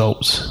their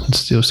results and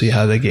still see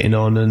how they're getting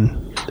on,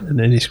 and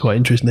then it's quite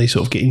interesting. They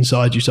sort of get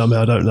inside you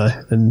somehow, don't they?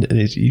 And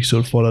you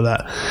sort of follow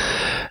that.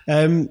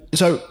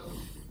 So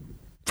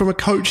from a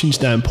coaching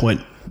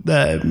standpoint,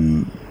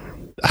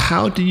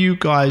 how do you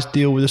guys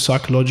deal with the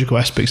psychological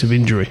aspects of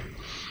injury?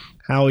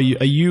 Are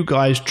you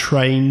guys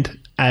trained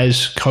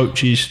as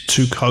coaches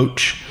to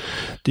coach?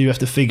 Do you have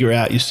to figure it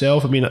out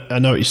yourself? I mean, I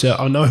know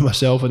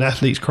myself, an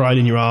athlete's crying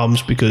in your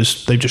arms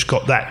because they've just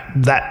got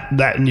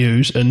that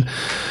news, and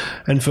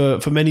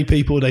for many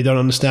people, they don't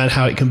understand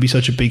how it can be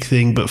such a big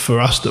thing. But for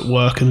us that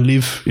work and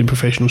live in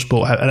professional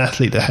sport, an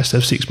athlete that has to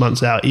have 6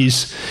 months out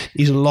is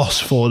a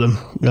loss for them.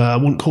 I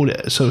wouldn't call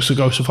it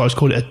go so far as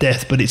call it a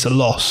death, but it's a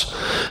loss,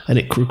 and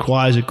it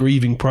requires a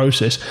grieving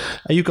process.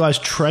 Are you guys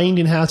trained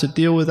in how to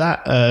deal with that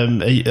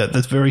at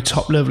the very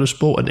top level of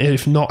sport? And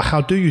if not,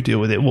 how do you deal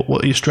with it?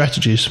 What are your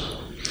strategies?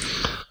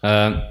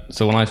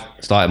 So when I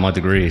started my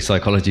degree,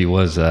 psychology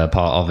was part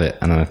of it,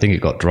 and I think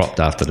it got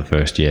dropped after the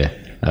first year.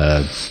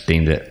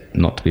 Deemed it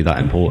not to be that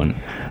important.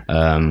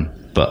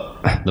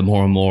 But the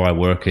more and more I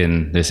work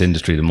in this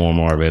industry, the more and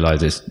more I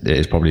realize it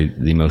is probably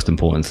the most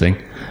important thing.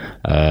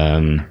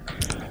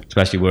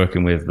 Especially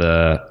working with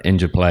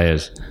injured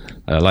players.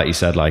 Like you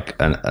said, like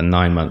a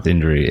 9-month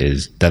injury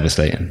is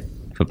devastating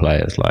for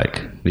players.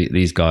 Like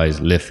these guys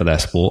live for their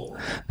sport,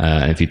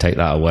 and if you take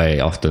that away,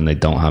 often they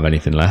don't have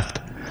anything left.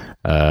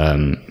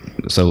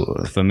 So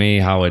for me,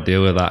 how I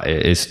deal with that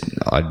is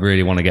I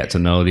really want to get to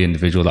know the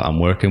individual that I'm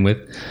working with.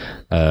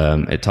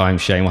 At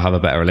times, Shane will have a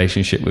better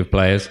relationship with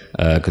players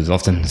because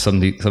often some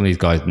of these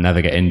guys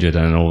never get injured,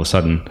 and then all of a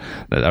sudden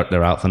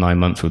they're out for 9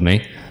 months with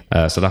me.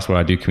 So that's where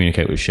I do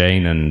communicate with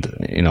Shane, and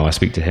I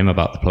speak to him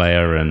about the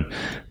player and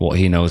what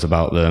he knows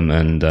about them.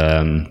 And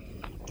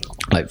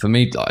like for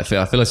me, I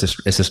feel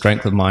it's a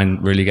strength of mine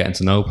really getting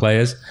to know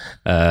players.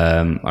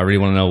 I really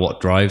want to know what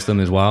drives them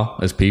as well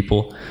as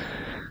people.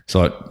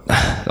 So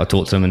I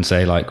talk to them and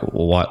say like,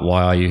 well,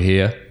 why are you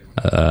here?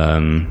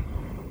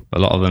 A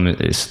lot of them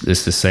it's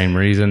the same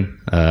reason,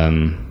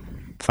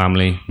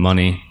 family,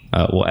 money,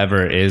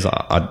 whatever it is.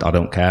 I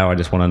don't care. I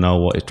just want to know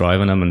what is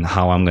driving them and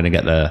how I'm going to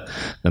get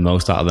the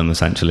most out of them,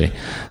 essentially.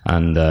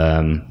 And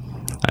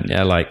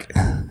yeah, like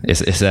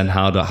it's then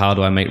how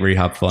do I make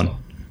rehab fun?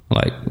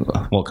 Like,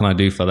 what can I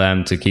do for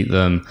them to keep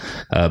them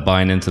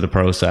buying into the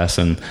process?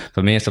 And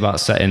for me, it's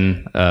about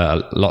setting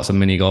lots of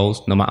mini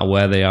goals, no matter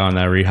where they are in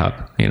their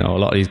rehab. A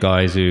lot of these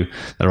guys who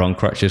they're on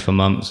crutches for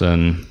months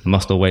and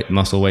muscle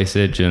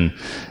wastage, and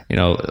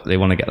they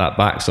want to get that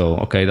back. So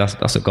okay,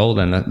 that's a goal.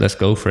 Then let's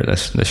go for it.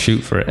 Let's shoot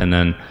for it. And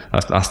then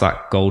that's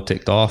that goal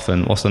ticked off.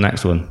 And what's the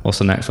next one? What's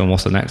the next one?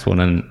 What's the next one?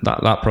 And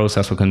that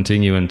process will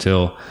continue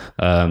until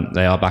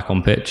they are back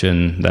on pitch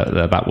and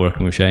they're back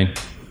working with Shane.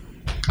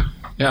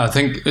 Yeah, I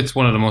think it's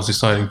one of the most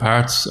exciting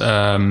parts.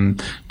 I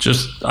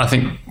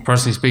think,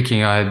 personally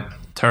speaking, I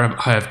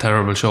have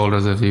terrible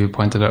shoulders, as you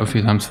pointed out a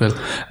few times, Phil.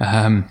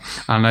 And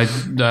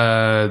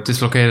I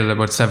dislocated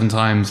about 7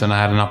 times, and I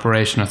had an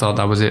operation. I thought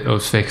that was it. I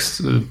was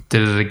fixed.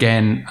 Did it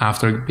again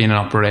after being an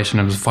operation.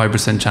 There was a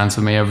 5% chance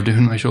of me ever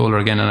doing my shoulder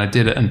again, and I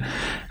did it. And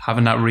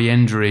having that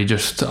re-injury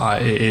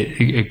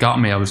it got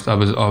me. I was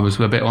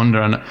a bit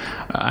under, and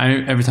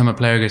every time a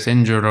player gets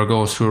injured or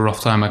goes through a rough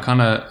time, I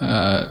kind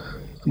of.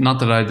 Not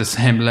that I had the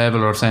same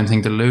level or same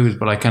thing to lose,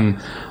 but I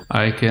can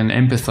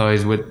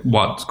empathise with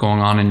what's going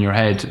on in your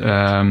head.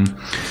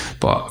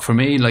 But for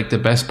me, like, the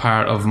best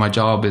part of my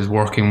job is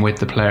working with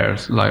the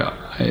players. Like,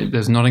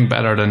 there's nothing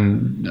better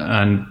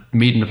than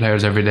meeting the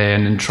players every day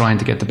and trying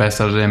to get the best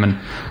out of them. And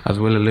as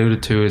Will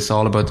alluded to, it's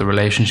all about the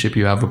relationship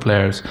you have with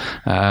players.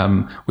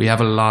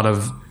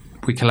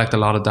 We collect a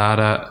lot of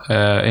data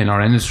in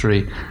our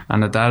industry,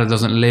 and the data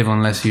doesn't live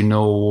unless you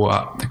know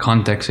what the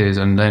context is,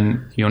 and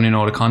then you only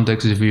know the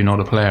context if you know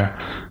the player.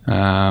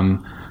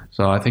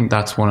 So I think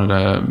that's one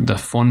of the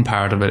fun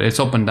part of it. It's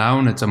up and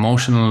down, it's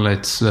emotional,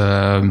 it's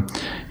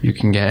you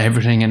can get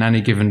everything in any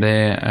given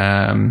day,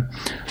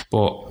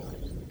 but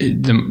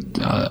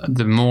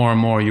the more and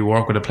more you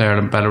work with a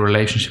player, the better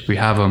relationship we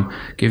have them,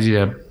 gives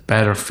you a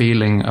better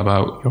feeling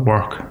about your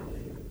work.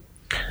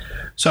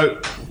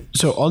 So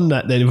on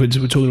that, then, we're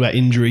talking about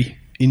injury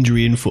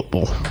in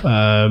football.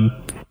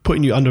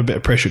 Putting you under a bit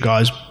of pressure,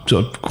 guys.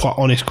 Sort of quite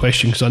honest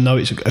question, because I know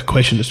it's a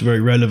question that's very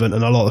relevant,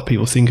 and a lot of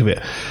people think of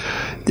it.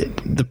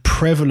 The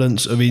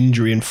prevalence of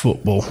injury in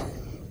football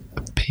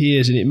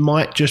appears, and it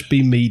might just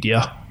be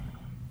media,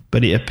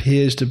 but it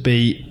appears to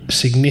be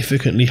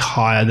significantly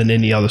higher than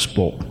any other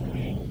sport.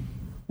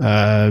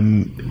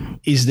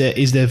 Is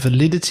there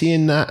validity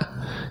in that?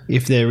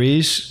 If there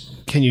is,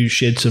 can you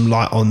shed some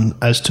light on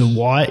as to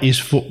why is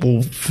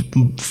football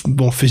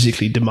more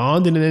physically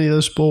demanding than any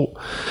other sport?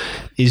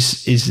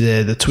 Is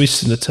there the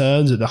twists and the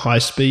turns, or the high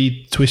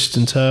speed twists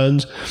and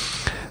turns?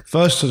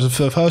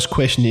 The first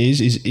question is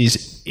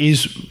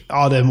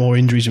are there more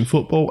injuries in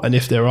football? And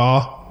if there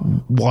are,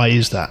 why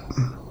is that?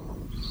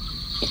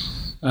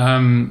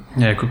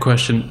 Yeah, good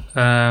question.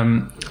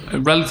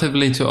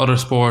 Relatively to other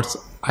sports,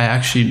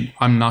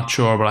 I'm not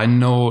sure, but I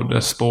know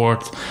the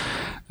sport.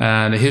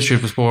 The history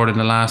of the sport in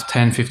the last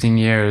 10-15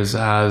 years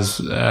has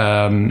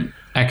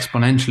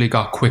exponentially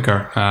got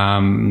quicker.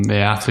 The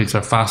athletes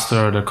are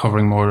faster, they're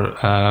covering more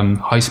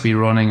high-speed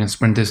running and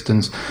sprint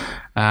distance,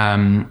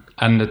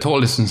 and the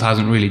total distance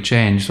hasn't really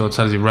changed, so it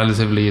tells you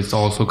relatively it's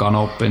also gone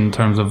up in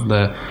terms of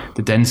the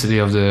density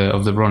of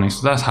the running.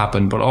 So that's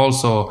happened, but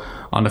also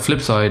on the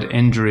flip side,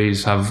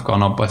 injuries have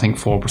gone up, I think,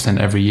 4%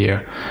 every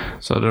year.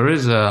 So there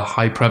is a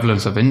high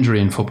prevalence of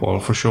injury in football,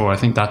 for sure. I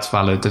think that's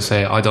valid to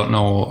say. I don't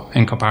know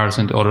in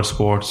comparison to other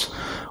sports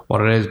what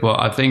it is, but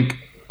I think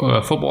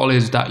football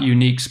is that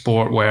unique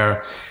sport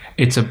where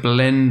it's a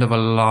blend of a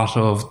lot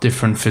of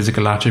different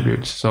physical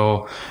attributes.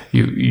 So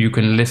you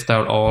can list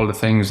out all the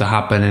things that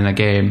happen in a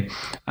game,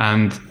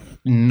 and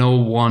no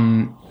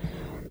one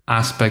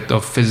aspect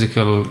of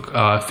physical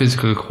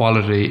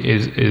quality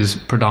is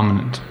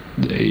predominant.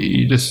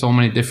 There's so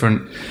many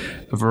different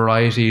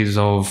varieties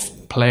of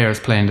players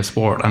playing the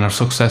sport and are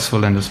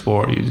successful in the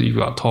sport. You've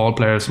got tall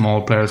players,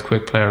 small players,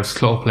 quick players,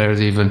 slow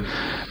players even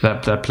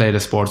that play the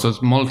sport. So it's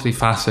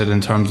multifaceted in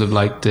terms of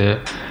like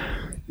the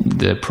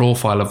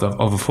profile of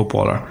a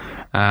footballer.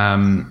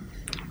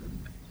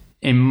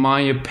 In my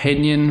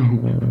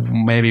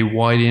opinion, maybe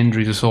why the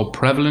injuries are so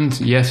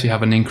prevalent, yes, you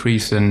have an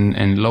increase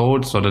in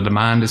load, so the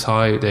demand is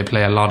high, they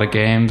play a lot of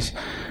games,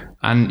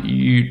 and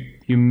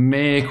you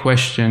may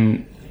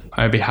question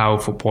maybe how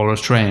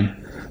footballers train.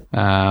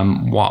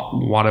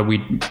 What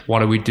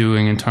are we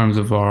doing in terms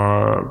of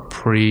our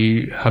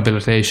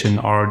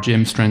prehabilitation or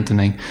gym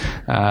strengthening?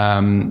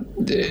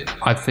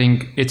 I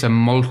think it's a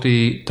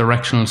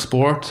multi-directional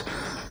sport,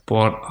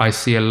 but I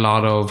see a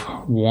lot of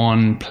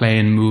one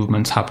plane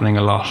movements happening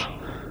a lot.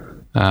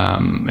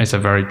 It's a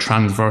very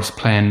transverse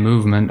plane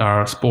movement,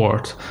 our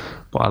sport,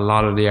 but a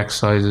lot of the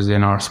exercises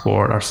in our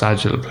sport are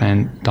sagittal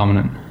plane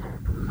dominant.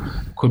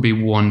 Could be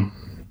one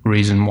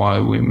reason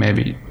why we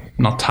maybe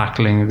not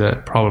tackling the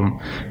problem.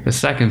 The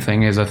second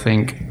thing is, I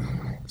think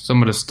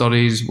some of the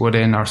studies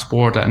within our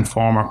sport that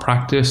inform our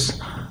practice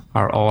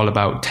are all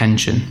about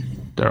tension.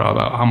 They're all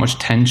about how much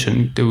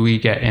tension do we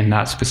get in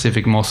that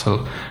specific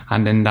muscle,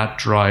 and then that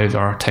drives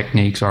our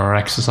techniques or our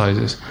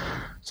exercises.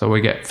 So we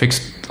get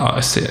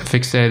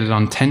fixated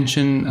on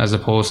tension as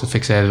opposed to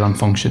fixated on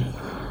function,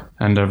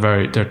 and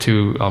they're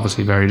two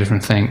obviously very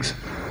different things.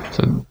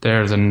 So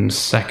there's a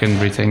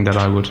secondary thing that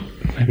I would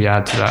maybe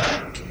add to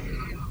that.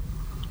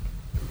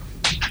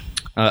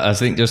 I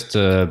think just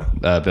to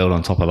build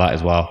on top of that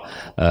as well,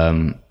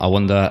 I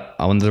wonder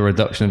the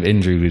reduction of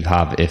injury we'd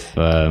have if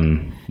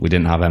we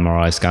didn't have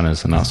MRI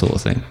scanners and that sort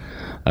of thing.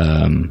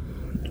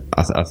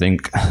 I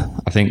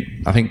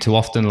think too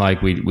often,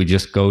 like we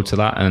just go to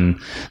that, and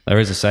there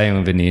is a saying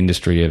within the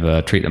industry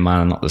of treat the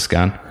man and not the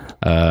scan.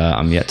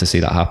 I'm yet to see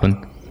that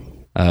happen.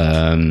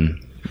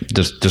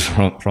 Just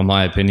from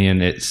my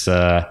opinion, it's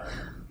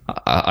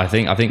I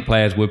think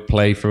players would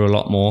play through a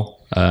lot more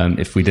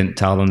if we didn't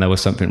tell them there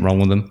was something wrong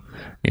with them,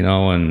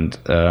 and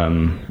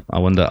I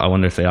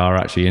wonder if they are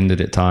actually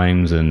injured at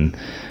times, and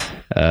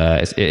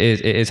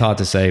it is hard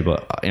to say,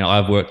 but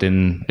I've worked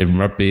in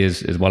rugby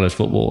as well as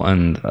football,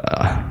 and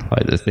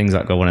like the things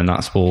that go on in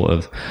that sport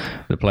of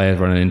the players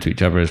running into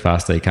each other as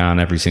fast as they can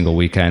every single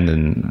weekend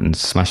and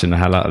smashing the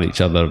hell out of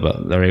each other,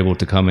 but they're able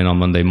to come in on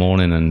Monday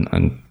morning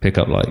and pick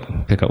up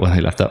where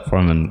they left up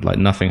from, and like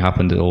nothing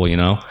happened at all,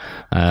 and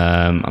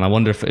I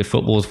wonder if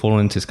football's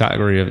fallen into this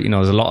category of,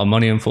 there's a lot of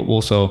money in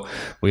football, so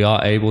we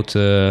are able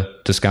to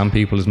scam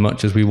people as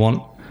much as we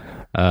want.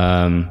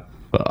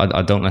 But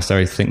I don't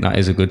necessarily think that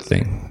is a good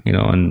thing,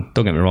 and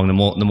don't get me wrong,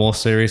 the more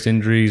serious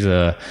injuries,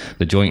 the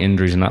joint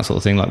injuries and that sort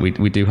of thing, like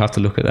we do have to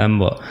look at them,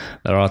 but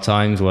there are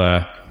times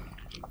where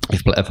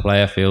if a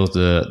player feels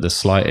the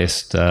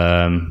slightest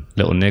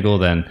little niggle,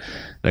 then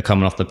they're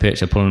coming off the pitch,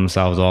 they're pulling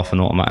themselves off,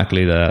 and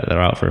automatically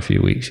they're out for a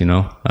few weeks,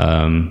 So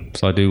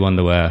I do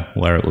wonder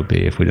where it would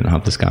be if we didn't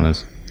have the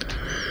scanners.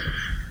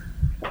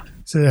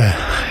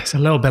 It's a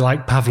little bit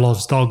like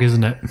Pavlov's dog,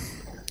 isn't it?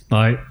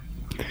 Like,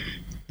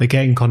 they're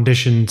getting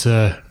conditioned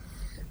to,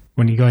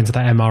 when you go into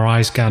that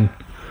MRI scan,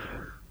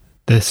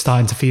 they're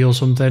starting to feel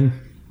something.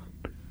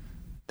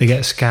 They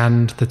get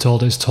scanned, they're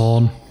told it's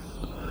torn.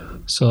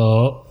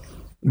 So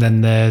then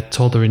they're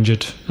told they're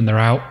injured and they're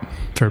out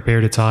for a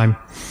period of time.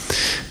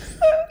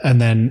 And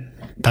then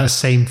that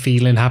same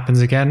feeling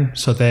happens again.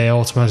 So they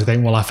automatically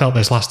think, well, I felt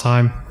this last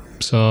time,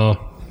 so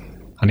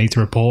I need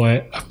to report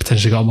it. I've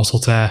potentially got a muscle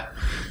tear,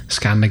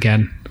 scanned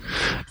again.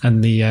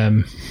 And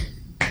the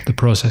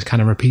process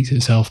kind of repeats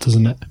itself,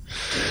 doesn't it?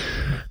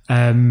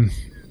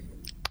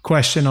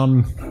 Question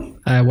on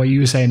what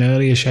you were saying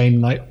earlier,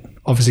 Shane, like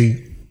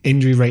obviously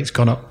injury rate's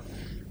gone up,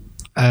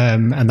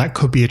 and that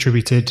could be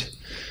attributed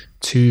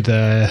to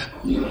the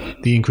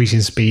increase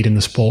in speed in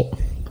the sport.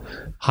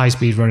 High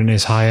speed running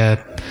is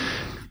higher.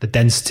 The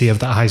density of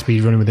that high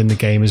speed running within the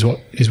game is what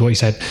you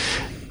said.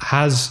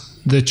 Has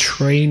the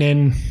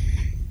training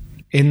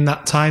in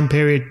that time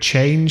period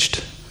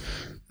changed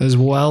as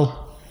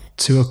well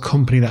to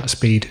accompany that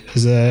speed?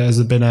 Has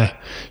there been a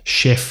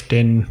shift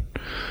in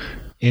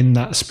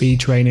that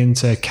speed training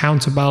to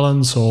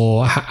counterbalance,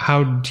 or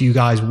how do you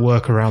guys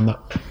work around that?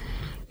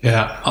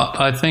 Yeah,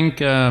 I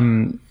think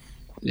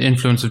the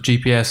influence of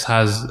GPS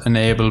has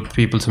enabled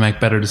people to make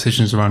better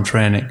decisions around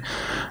training.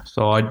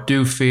 So I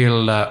do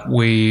feel that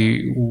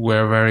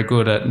we're very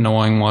good at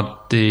knowing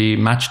what the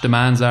match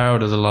demands are.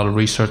 There's a lot of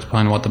research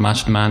behind what the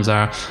match demands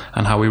are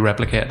and how we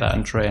replicate that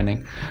in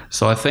training.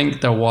 So I think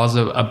there was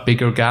a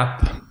bigger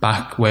gap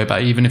way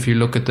back. Even if you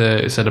look at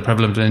the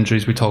prevalent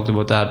injuries, we talked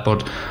about that,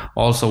 but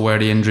also where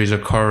the injuries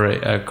are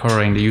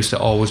occurring, they used to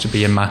always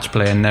be in match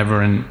play and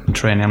never in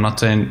training. I'm not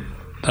saying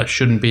that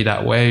shouldn't be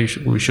that way.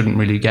 We shouldn't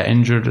really get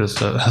injured as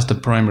the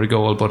primary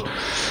goal, but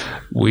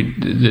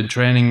the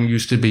training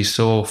used to be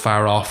so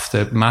far off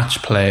the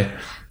match play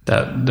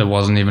that there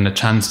wasn't even a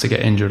chance to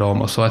get injured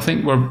almost. So I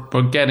think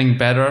we're getting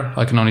better.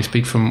 I can only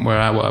speak from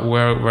where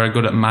we're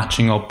good at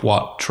matching up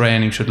what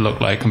training should look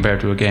like compared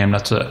to a game.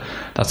 That's a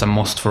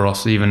must for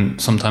us. Even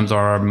sometimes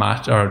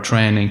our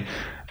training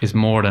is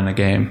more than a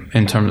game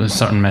in terms of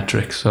certain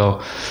metrics.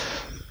 So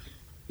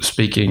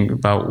speaking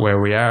about where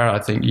we are, I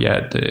think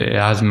it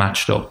has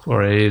matched up,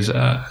 or it is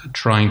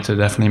trying to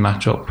definitely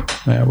match up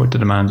with the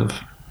demands of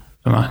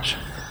the match.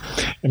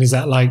 And is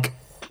that like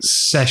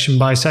session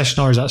by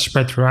session, or is that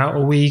spread throughout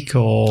a week,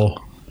 or?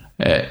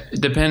 It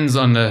depends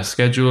on the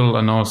schedule.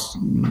 I know it's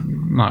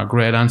not a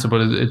great answer,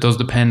 but it does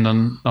depend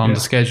on the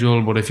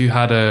schedule. But if you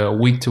had a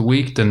week to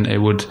week, then it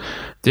would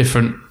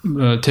different.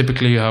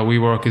 Typically, how we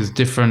work is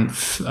different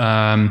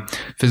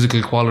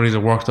physical qualities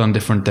are worked on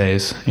different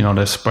days.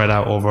 They're spread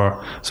out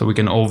over, so we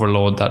can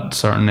overload that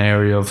certain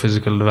area of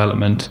physical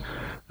development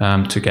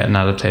to get an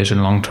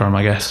adaptation long term,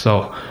 I guess.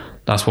 So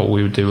that's what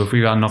we would do. If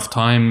we got enough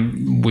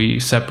time, we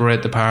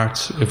separate the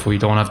parts. If we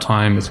don't have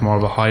time, it's more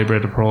of a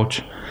hybrid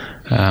approach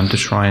to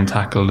try and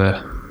tackle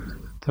the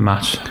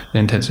match, the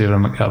intensity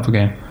of the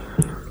game.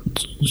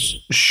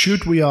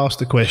 Should we ask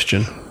the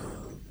question?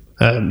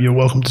 You're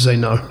welcome to say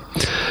no.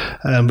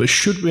 But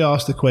should we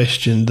ask the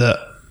question that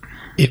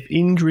if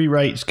injury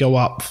rates go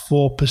up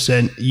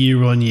 4%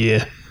 year on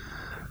year,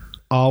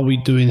 are we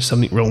doing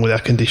something wrong with our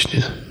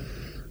conditioning?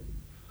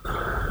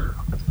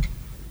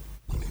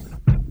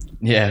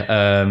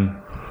 Yeah.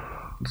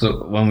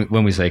 So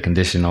when we say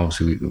condition,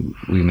 obviously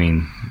we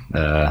mean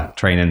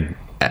training.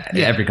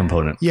 Every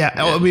component.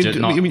 Yeah,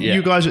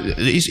 you guys,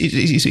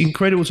 it's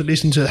incredible to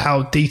listen to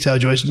how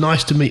detailed you are. It's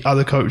nice to meet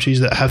other coaches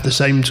that have the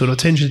same sort of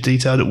attention to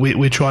detail that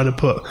we're trying to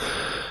put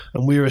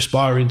and we're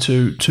aspiring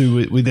to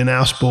within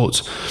our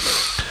sports.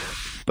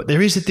 But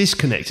there is a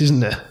disconnect, isn't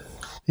there?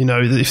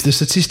 If the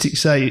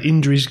statistics say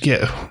injuries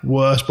get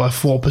worse by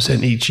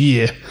 4% each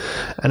year,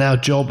 and our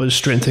job as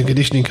strength and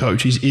conditioning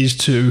coaches is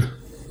to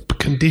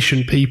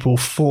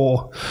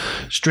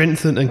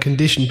strengthen and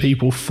condition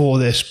people for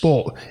their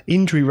sport.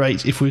 Injury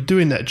rates, if we're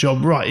doing that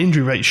job right,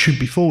 injury rates should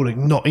be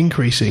falling, not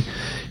increasing.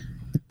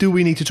 Do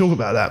we need to talk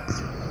about that?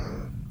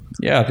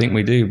 Yeah, I think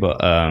we do,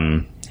 but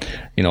I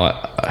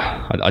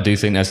do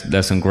think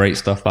there's some great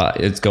stuff that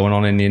is going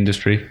on in the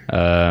industry.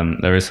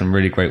 There is some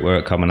really great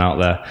work coming out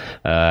there,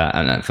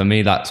 and for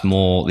me, that's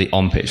more the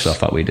on-pitch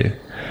stuff that we do.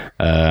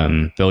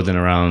 Building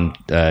around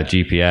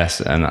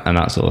GPS and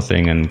that sort of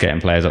thing, and getting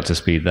players up to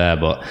speed there.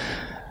 But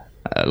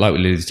like we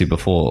alluded to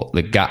before,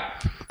 the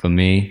gap for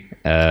me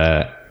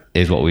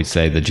is what we'd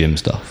say the gym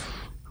stuff.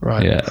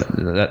 Right. Yeah,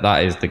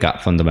 that is the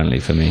gap fundamentally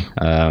for me.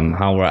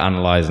 How we're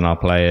analysing our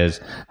players.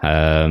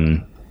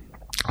 I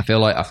feel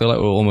like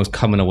we're almost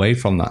coming away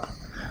from that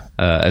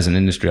as an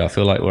industry. I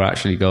feel like we're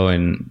actually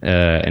going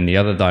in the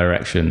other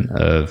direction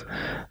of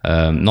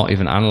not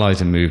even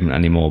analysing movement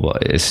anymore,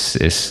 but it's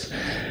there's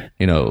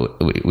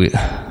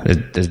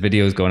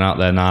videos going out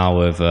there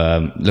now of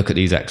look at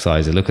these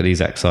exercises.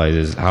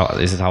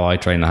 This is how I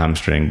train the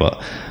hamstring,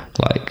 but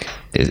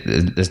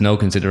there's no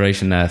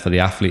consideration there for the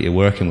athlete you're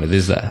working with,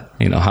 is there?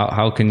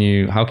 How can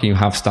you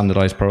have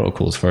standardized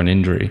protocols for an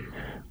injury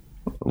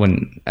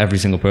when every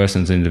single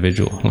person's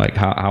individual?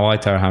 How I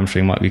tear a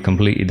hamstring might be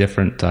completely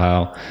different to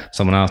how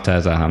someone else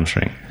tears their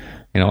hamstring.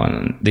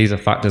 And these are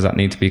factors that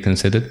need to be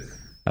considered.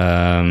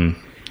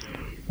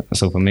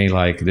 So for me,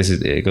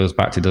 it goes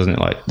back to, doesn't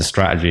it, the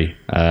strategy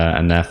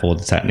and therefore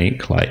the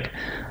technique.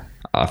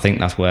 I think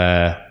that's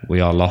where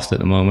we are lost at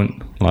the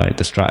moment.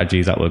 The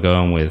strategies that we're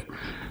going with,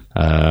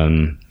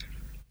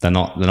 they're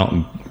not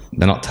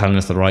telling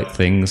us the right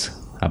things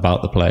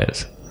about the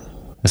players,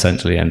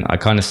 essentially. And I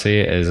kind of see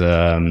it as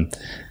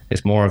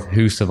it's more of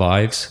who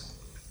survives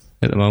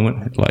at the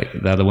moment.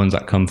 They're the ones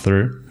that come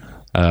through.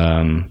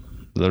 The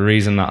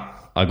reason that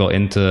I got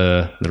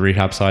into the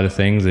rehab side of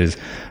things is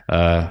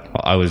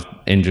I was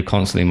injured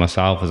constantly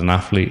myself as an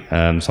athlete,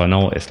 so I know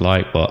what it's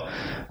like. But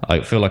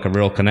I feel like a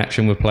real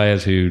connection with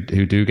players who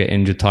do get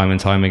injured time and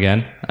time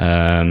again.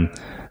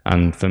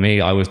 And for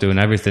me, I was doing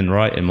everything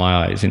right in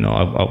my eyes.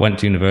 I went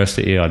to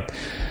university. I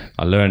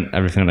learned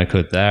everything I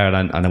could there,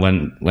 and I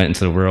went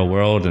into the real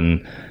world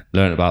and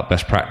learned about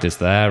best practice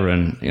there.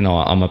 And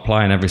I'm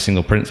applying every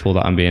single principle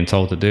that I'm being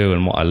told to do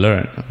and what I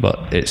learned,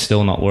 but it's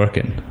still not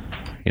working.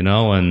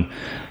 And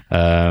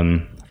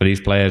for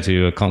these players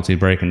who are constantly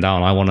breaking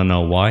down, I want to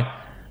know why.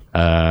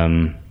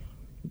 And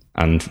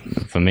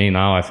for me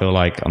now, I feel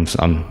like I'm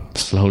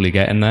slowly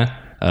getting there.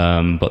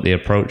 But the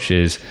approach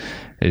is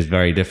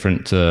very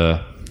different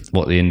to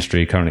what the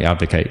industry currently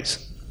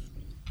advocates.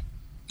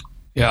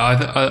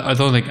 Yeah, I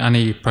don't think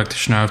any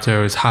practitioner out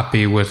there is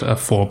happy with a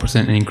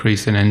 4%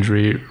 increase in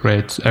injury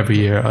rates every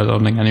year. I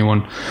don't think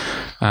anyone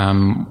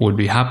would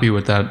be happy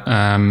with that.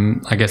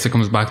 I guess it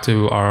comes back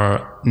to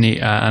our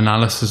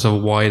analysis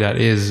of why that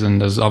is,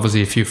 and there's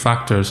obviously a few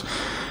factors.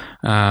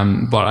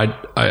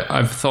 But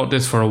I've thought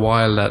this for a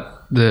while, that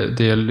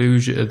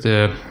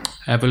the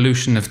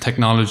evolution of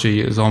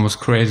technology is almost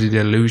crazy.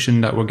 The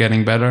illusion that we're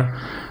getting better,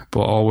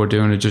 but all we're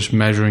doing is just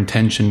measuring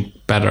tension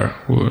better.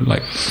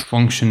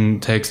 Function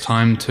takes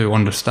time to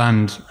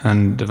understand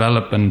and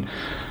develop, and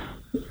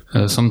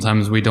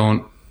sometimes we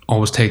don't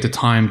always take the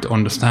time to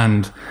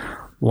understand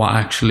what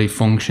actually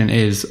function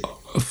is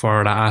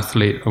for the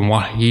athlete and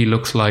what he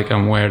looks like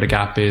and where the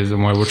gap is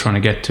and where we're trying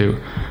to get to.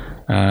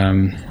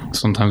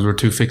 Sometimes we're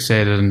too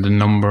fixated on the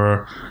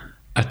number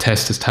a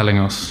test is telling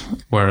us,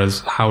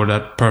 whereas how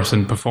that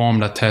person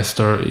performed that test,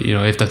 or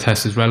if that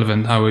test is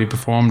relevant, how he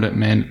performed it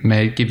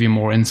may give you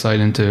more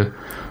insight into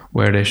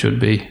where they should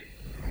be.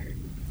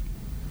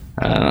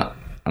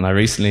 I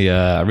recently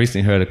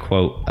heard a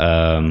quote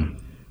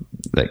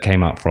that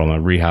came out from a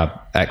rehab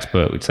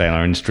expert, we'd say, in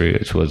our industry,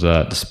 which was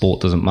the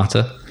sport doesn't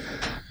matter.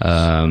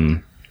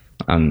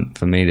 And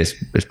for me,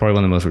 it's probably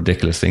one of the most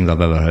ridiculous things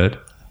I've ever heard.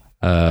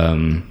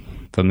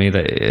 For me,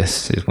 that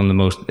it's one of the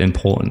most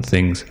important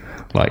things.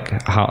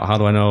 Like, how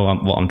do I know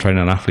what I'm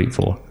training an athlete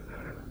for?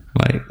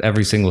 Like,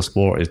 every single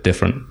sport is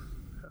different,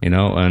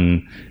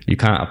 and you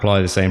can't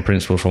apply the same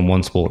principles from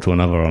one sport to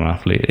another on an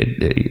athlete.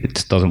 It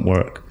just doesn't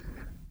work,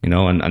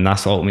 and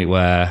that's ultimately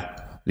where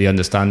the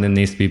understanding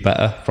needs to be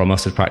better from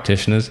us as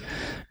practitioners.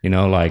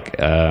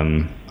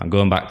 I'm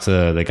going back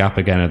to the gap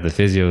again of the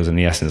physios and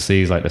the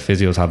S&Cs. Like, the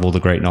physios have all the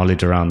great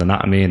knowledge around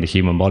anatomy and the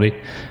human body,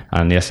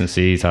 and the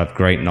S&Cs have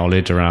great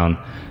knowledge around,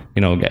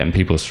 getting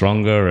people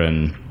stronger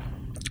and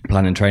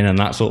planning training and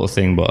that sort of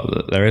thing.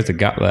 But there is a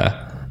gap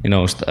there,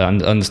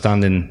 and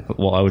understanding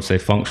what I would say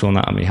functional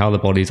anatomy, how the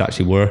body's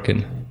actually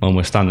working when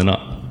we're standing up.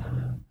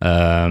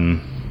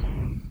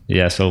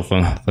 So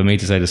for me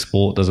to say the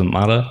sport doesn't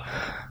matter,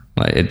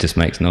 like, it just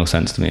makes no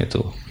sense to me at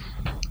all.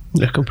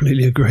 I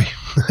completely agree.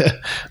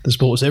 The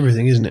sport's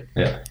everything, isn't it?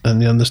 Yeah.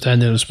 And the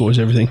understanding of the sport is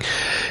everything.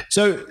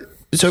 So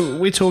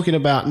we're talking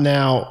about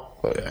now.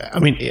 I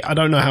mean, I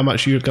don't know how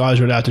much you guys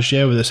are allowed to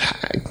share with us.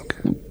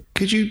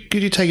 Could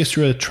you take us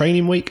through a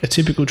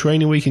typical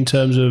training week, in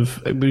terms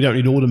of, we don't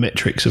need all the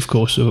metrics, of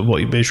course, of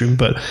what you're measuring,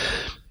 but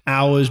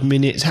hours,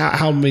 minutes,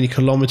 how many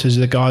kilometers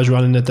are the guys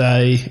running a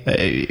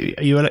day?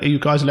 Are you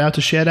guys allowed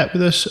to share that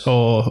with us,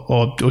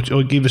 or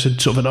give us a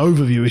sort of an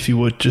overview, if you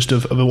would, just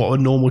of what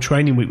a normal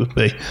training week would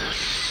be?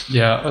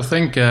 Yeah, I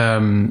think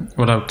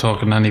without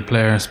talking any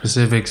player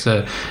specifics,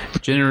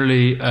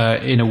 generally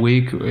in a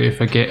week, if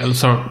a game,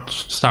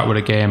 start with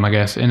a game, I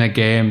guess. In a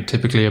game,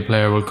 typically a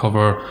player will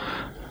cover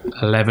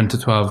 11 to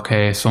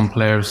 12k. Some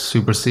players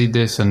supersede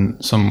this,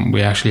 and some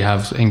we actually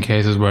have in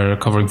cases where they're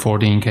covering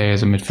 14k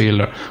as a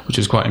midfielder, which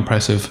is quite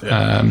impressive.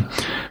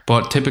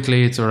 But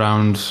typically it's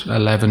around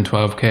 11,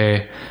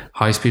 12k.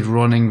 High speed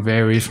running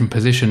varies from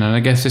position, and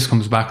I guess this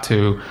comes back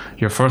to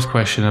your first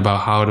question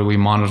about how do we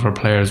monitor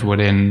players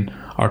within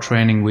our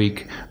training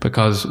week,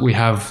 because we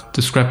have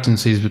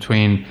discrepancies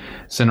between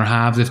centre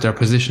halves. If their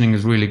positioning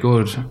is really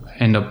good,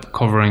 end up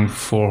covering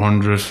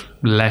 400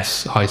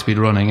 less high speed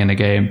running in a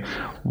game,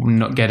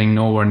 not getting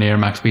nowhere near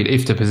max speed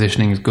if the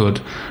positioning is good,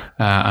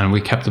 and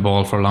we kept the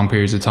ball for long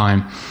periods of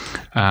time,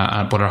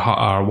 but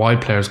our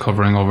wide players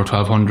covering over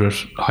 1200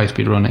 high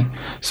speed running.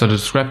 So the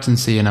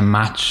discrepancy in a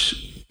match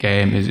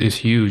game is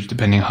huge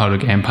depending on how the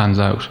game pans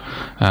out.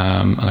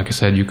 Like I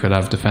said, you could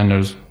have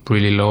defenders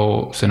really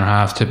low, centre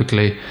halves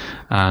typically,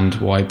 and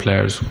wide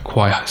players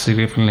quite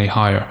significantly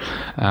higher.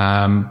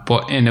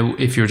 But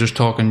if you're just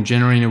talking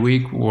generally in a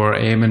week, we're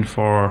aiming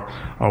for,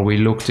 or we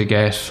look to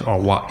get, or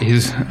what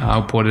is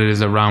output, it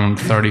is around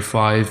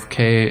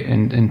 35k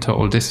in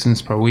total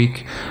distance per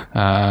week.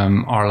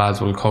 Our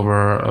lads will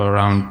cover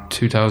around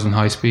 2000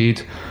 high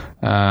speed.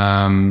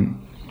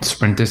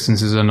 Sprint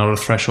distance is another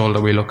threshold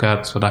that we look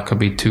at, so that could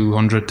be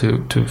 200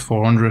 to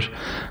 400,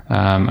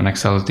 and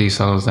accels,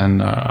 decels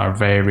then are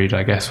varied,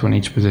 I guess, in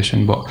each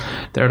position, but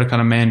they're the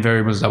kind of main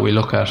variables that we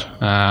look at.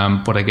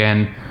 But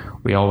again,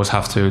 we always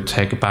have to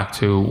take it back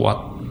to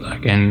what,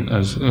 again,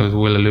 as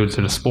Will alluded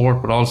to, the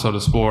sport, but also the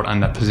sport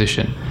and that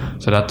position.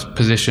 So that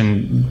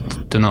position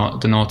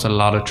denotes a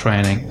lot of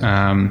training,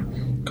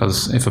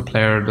 because if a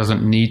player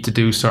doesn't need to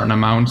do certain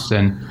amounts,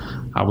 then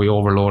are we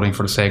overloading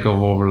for the sake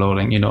of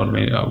overloading? You know what I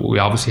mean? We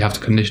obviously have to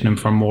condition him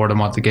for more than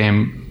what the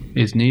game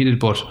is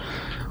needed, but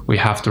we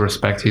have to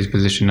respect his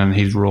position and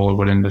his role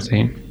within the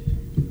team.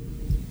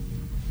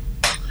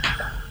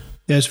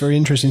 Yeah, it's very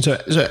interesting. So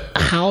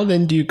how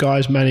then do you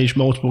guys manage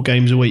multiple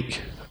games a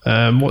week?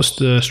 What's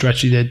the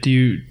strategy there?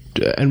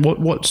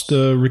 What's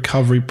the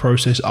recovery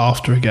process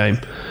after a game?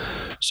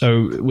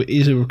 So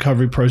is a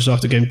recovery process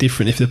after a game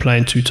different if they're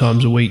playing 2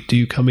 times a week? Do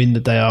you come in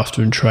the day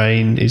after and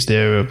train? Is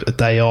there a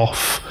day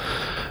off?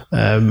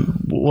 So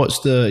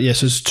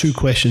there's 2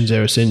 questions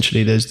there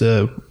essentially. There's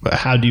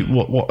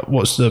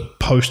what's the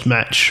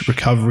post-match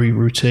recovery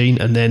routine,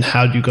 and then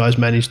how do you guys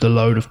manage the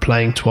load of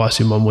playing twice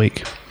in 1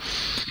 week?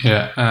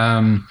 Yeah,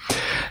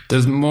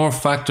 there's more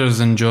factors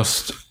than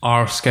just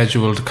our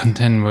schedule to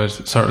contend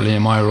with. Certainly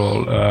in my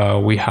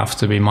role, we have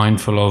to be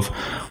mindful of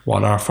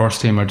what our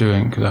first team are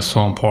doing, because that's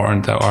so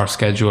important that our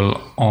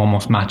schedule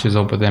almost matches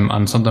up with them,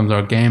 and sometimes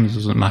our games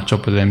doesn't match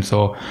up with them.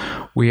 So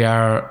we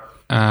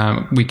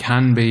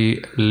can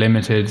be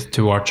limited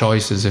to our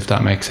choices, if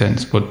that makes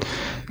sense. But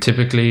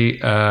typically,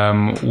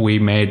 we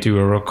may do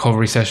a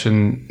recovery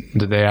session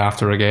the day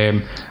after a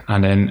game,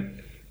 and then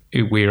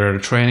we're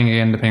training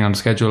again depending on the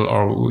schedule,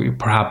 or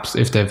perhaps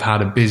if they've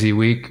had a busy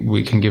week,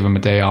 we can give them a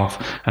day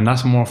off, and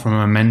that's more from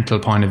a mental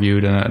point of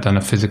view than a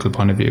physical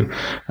point of view.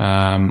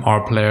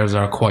 Our players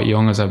are quite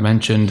young, as I've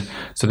mentioned,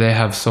 so they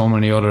have so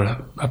many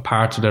other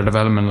parts of their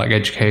development, like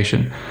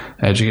education.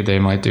 They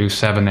might do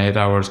 7-8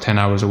 hours, 10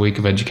 hours a week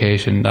of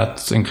education.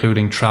 That's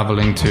including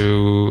traveling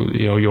to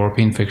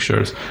European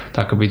fixtures.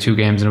 That could be 2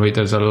 games in a week.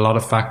 There's a lot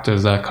of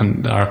factors that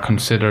are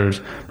considered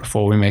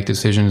before we make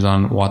decisions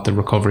on what the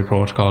recovery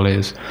protocol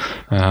is.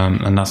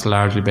 and that's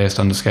largely based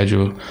on the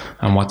schedule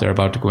and what they're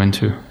about to go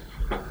into.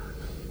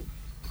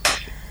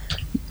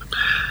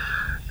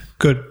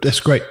 Good. That's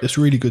great. That's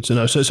really good to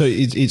know. So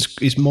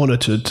it's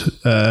monitored.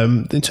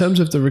 In terms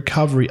of the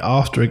recovery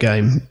after a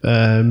game,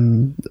 I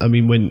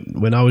mean,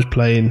 when I was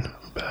playing,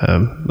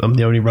 I'm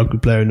the only rugby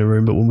player in the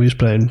room, but when we was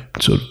playing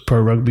sort of pro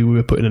rugby, we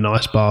were put in an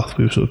ice bath.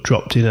 We were sort of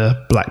dropped in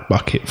a black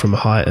bucket from a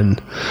height, and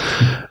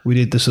we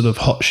did the sort of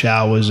hot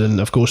showers.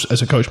 And of course,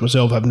 as a coach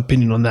myself, I have an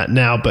opinion on that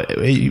now. But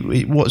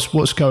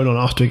what's going on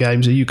after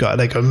games? Are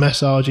they going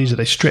massages? Are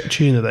they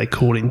stretching? Are they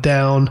cooling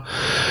down?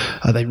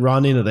 Are they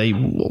running? Are they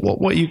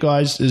what are you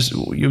guys?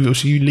 You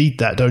lead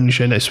that, don't you,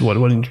 Shane? That's one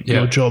of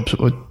your jobs.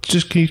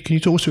 Just can you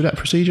talk us through that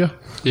procedure?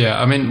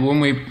 Yeah, I mean, when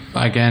we,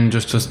 again,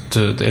 just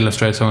to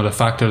illustrate some of the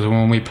factors,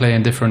 when we play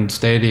in different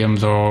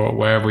stadiums or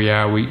wherever we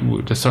are,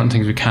 there's certain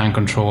things we can't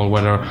control,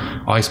 whether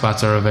ice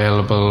baths are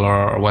available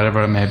or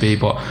whatever it may be.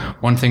 But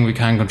one thing we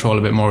can control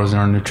a bit more is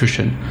our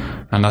nutrition.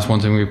 And that's one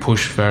thing we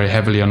push very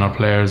heavily on our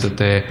players, that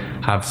they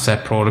have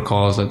set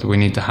protocols that we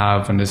need to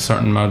have, and there's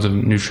certain amounts of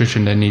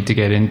nutrition they need to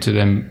get into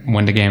them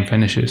when the game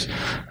finishes.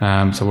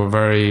 So we're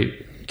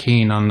very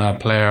keen on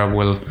that player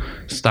will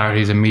start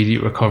his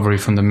immediate recovery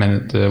from the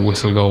minute the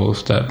whistle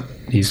goes, that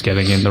he's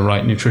getting in the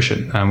right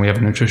nutrition. And we have a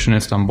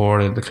nutritionist on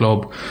board at the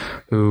club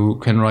who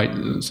can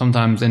write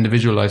sometimes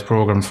individualized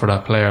programs for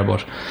that player,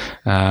 but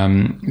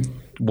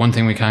one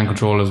thing we can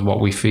control is what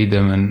we feed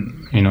them,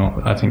 and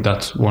I think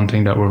that's one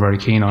thing that we're very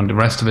keen on. The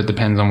rest of it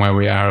depends on where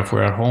we are. If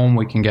we're at home,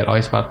 we can get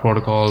ice bath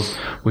protocols.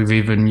 We've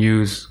even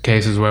used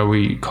cases where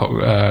we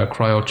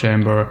cryo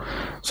chamber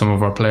some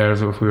of our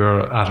players if we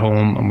were at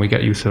home and we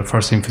get used to the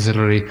first team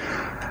facility.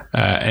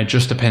 It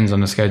just depends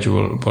on the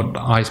schedule, but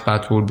ice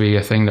bath would be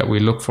a thing that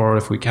we look for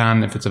if we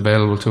can, if it's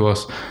available to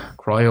us.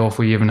 Cryo, if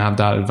we even have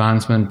that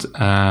advancement,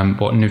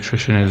 but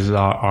nutrition is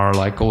our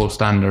like gold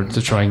standard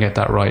to try and get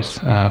that right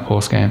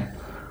post game.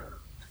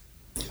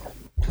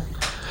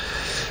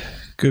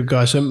 Good,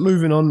 guys. So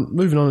moving on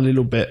a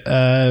little bit.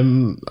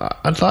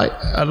 I'd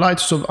like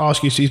to sort of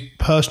ask you a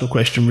personal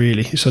question.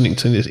 Really, it's something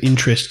that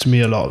interests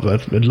me a lot.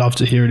 But I'd love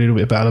to hear a little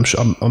bit about it.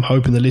 I'm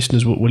hoping the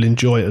listeners will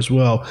enjoy it as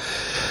well.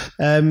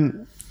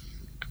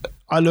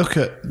 I look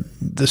at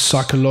the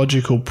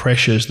psychological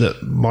pressures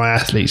that my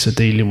athletes are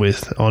dealing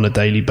with on a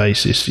daily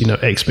basis.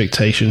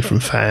 Expectation from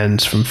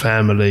fans, from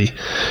family,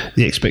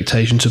 the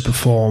expectation to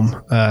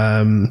perform,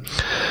 and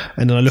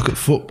then I look at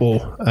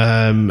football,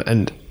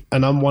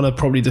 and I'm one of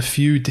probably the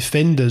few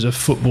defenders of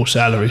football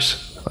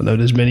salaries. I know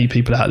there's many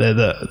people out there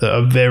that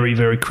are very,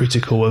 very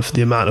critical of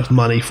the amount of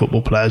money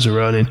football players are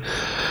earning.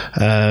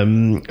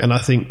 And I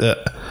think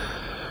that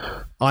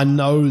I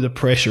know the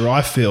pressure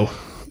I feel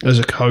as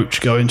a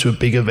coach going to a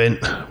big event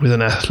with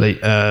an athlete.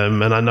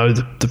 And I know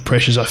the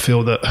pressures I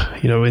feel that,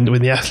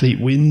 when the athlete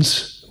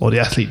wins or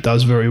the athlete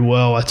does very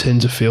well, I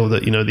tend to feel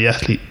that, the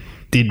athlete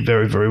did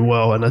very, very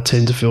well, and I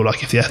tend to feel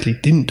like if the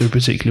athlete didn't do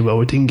particularly well,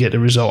 we didn't get the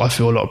result, I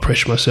feel a lot of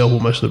pressure myself,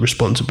 almost the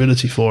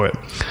responsibility for it,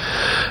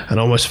 and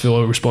I almost feel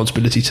a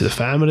responsibility to the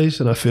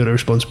families, and I feel a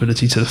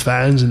responsibility to the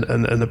fans,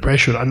 and the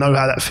pressure. And I know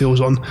how that feels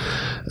on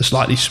a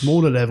slightly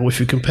smaller level if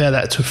you compare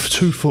that to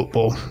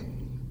football.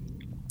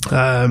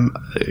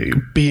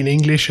 Being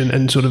English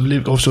and sort of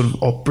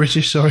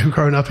British,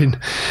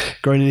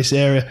 growing in this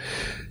area,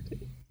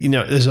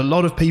 there's a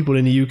lot of people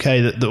in the UK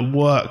that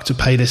work to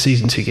pay their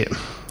season ticket.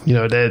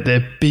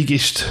 Their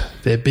biggest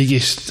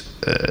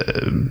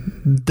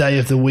day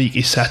of the week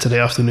is Saturday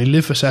afternoon. They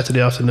live for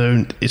Saturday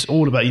afternoon. It's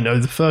all about,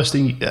 the first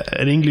thing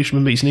an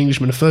Englishman meets an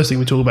Englishman, the first thing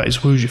we talk about is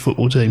who's your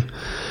football team.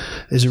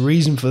 There's a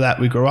reason for that.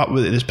 We grow up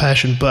with it. There's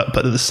passion, but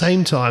at the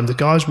same time, the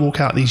guys walk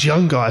out. These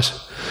young guys,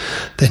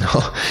 they're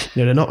not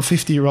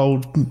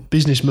 50-year-old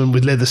businessmen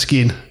with leather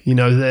skin.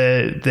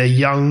 They're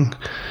young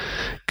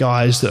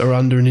guys that are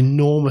under an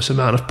enormous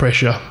amount of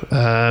pressure,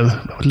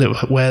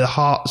 where the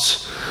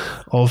hearts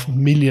of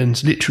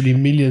millions, literally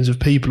millions of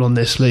people on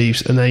their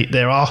sleeves, and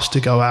they're asked to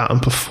go out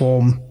and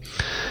perform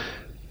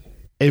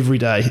every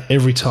day,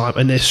 every time,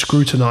 and they're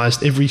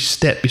scrutinised. Every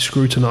step is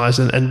scrutinised,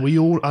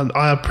 and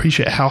I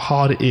appreciate how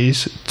hard it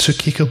is to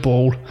kick a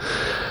ball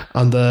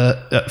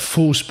at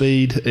full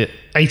speed, at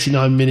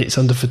 89 minutes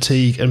under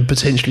fatigue, and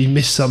potentially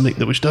miss something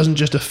which doesn't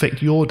just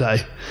affect your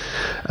day,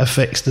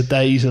 affects the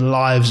days and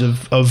lives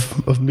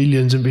of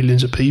millions and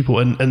millions of people.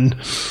 And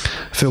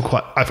I feel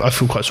quite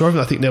sorry for them.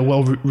 I think they're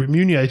well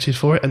remunerated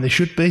for it, and they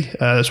should be.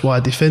 That's why I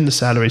defend the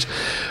salaries.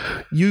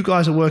 You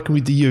guys are working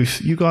with the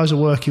youth. You guys are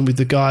working with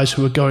the guys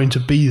who are going to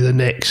be the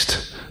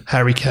next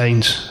Harry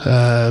Kanes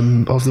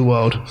of the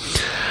world.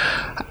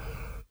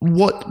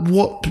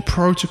 What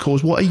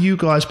protocols? What are you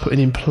guys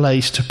putting in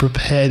place to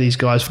prepare these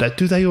guys for that?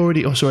 Do they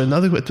already? Do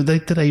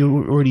they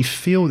already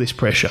feel this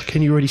pressure?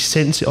 Can you already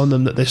sense it on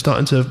them that they're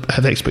starting to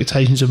have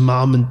expectations of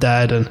mum and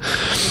dad and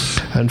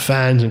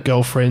fans and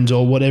girlfriends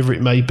or whatever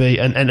it may be?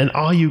 And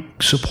are you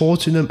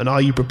supporting them, and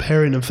are you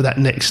preparing them for that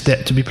next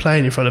step to be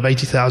playing in front of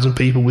 80,000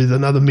 people with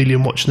another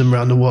million watching them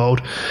around the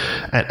world,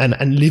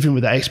 and living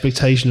with that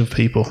expectation of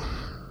people?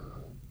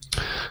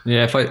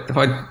 Yeah, if I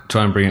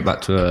try and bring it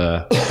back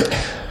to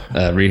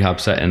rehab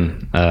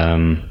setting,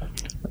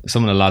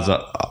 some of the lads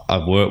that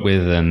I've worked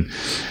with, and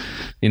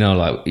you know,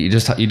 like you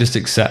just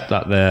accept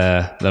that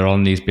they're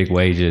on these big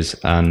wages,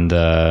 and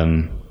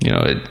you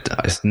know,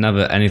 it's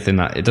never anything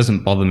that it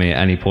doesn't bother me at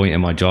any point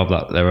in my job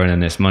that they're earning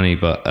this money,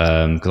 but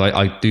because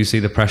I do see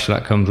the pressure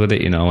that comes with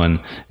it, you know, and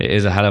it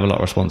is a hell of a lot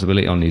of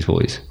responsibility on these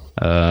boys.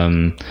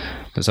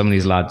 But some of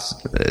these lads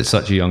at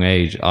such a young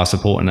age are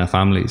supporting their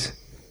families,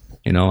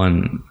 you know,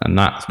 and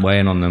that's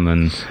weighing on them.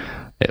 And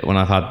when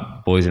I've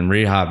had boys in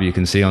rehab, you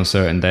can see on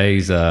certain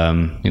days, you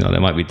know, they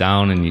might be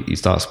down, and you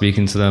start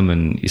speaking to them,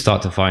 and you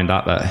start to find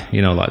out that,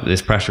 you know, like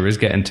this pressure is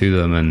getting to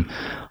them, and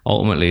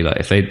ultimately, like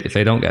if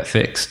they don't get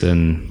fixed,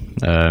 and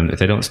if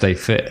they don't stay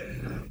fit,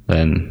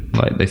 then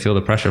like they feel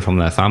the pressure from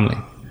their family,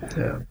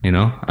 you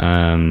know,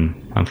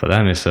 and for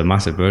them it's a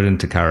massive burden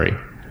to carry,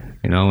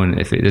 you know, and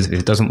if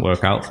it doesn't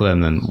work out for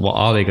them, then what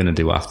are they going to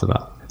do after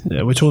that?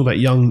 Yeah, we're talking about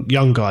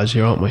young guys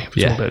here, aren't we?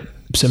 We're talking about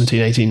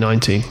 17, 18,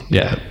 19.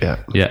 Yeah,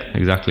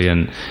 exactly.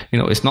 And you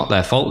know, it's not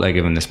their fault they're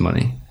given this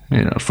money.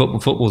 You know,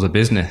 football's a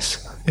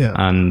business,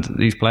 and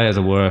these players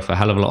are worth a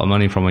hell of a lot of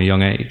money from a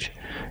young age,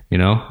 you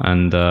know.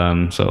 And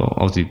so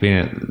obviously, being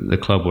at the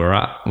club we're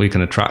at, we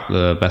can attract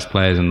the best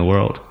players in the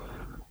world.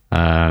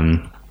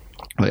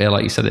 But yeah,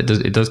 like you said,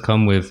 it does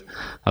come with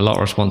a lot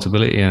of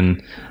responsibility,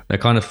 and they're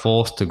kind of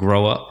forced to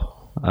grow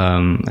up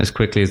as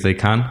quickly as they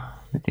can.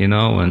 You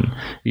know, and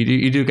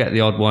you do get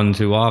the odd ones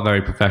who are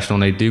very professional,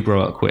 and they do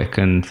grow up quick,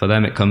 and for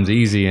them it comes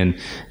easy, and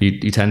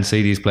you tend to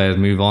see these players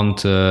move on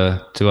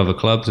to other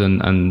clubs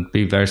and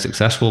be very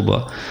successful.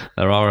 But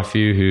there are a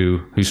few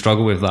who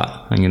struggle with that,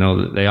 and you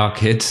know, they are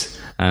kids,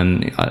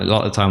 and a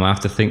lot of the time I have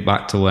to think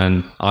back to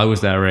when I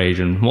was their age,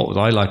 and what was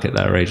I like at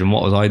their age, and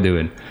what was I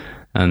doing.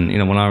 And you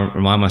know, when I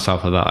remind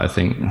myself of that, I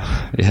think,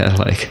 yeah,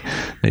 like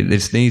they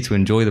just need to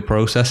enjoy the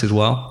process as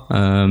well.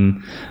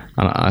 And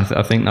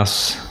I think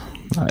that's,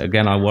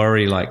 again, I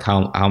worry like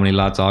how many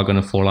lads are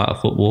going to fall out of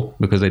football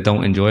because they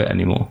don't enjoy it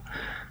anymore.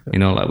 You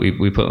know, like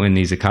we put them in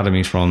these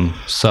academies from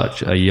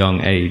such a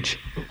young age,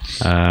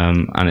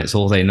 and it's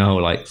all they know,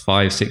 like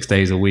 5-6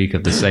 days a week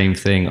of the same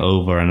thing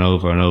over and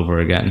over and over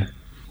again.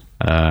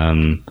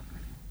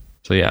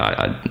 So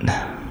yeah,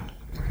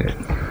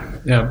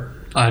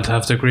 I'd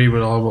have to agree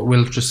with all what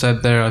Will just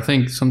said there. I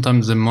think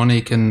sometimes the money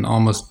can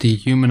almost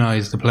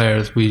dehumanize the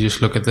players. We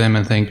just look at them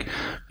and think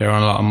they're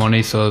on a lot of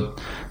money, so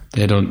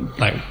they don't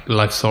like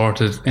life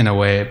sorted in a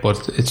way,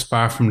 but it's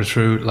far from the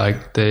truth.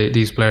 Like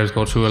these players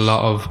go through a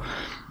lot of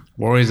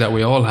worries that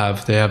we all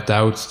have. They have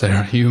doubts.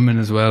 They're human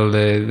as well.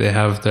 They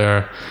have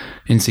their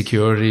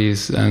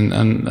insecurities,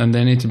 and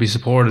they need to be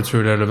supported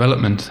through their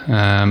development.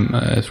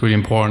 It's really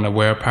important that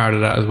we're part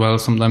of that as well.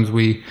 Sometimes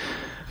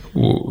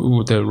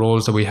the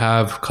roles that we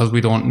have, because we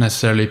don't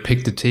necessarily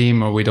pick the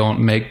team or we don't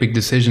make big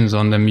decisions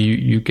on them,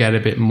 you get a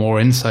bit more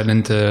insight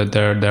into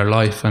their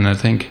life. And I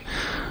think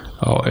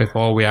if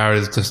all we are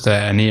is just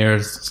an ear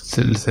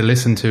to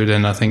listen to,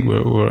 then I think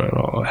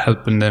we're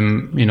helping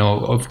them, you know,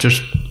 of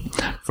just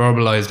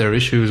verbalize their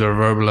issues or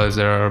verbalize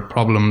their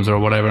problems or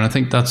whatever. And I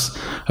think that's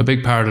a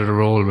big part of the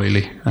role,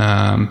 really.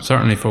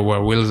 Certainly for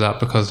where Will's at,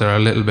 because they're a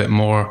little bit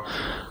more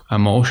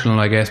emotional,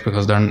 I guess,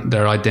 because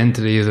their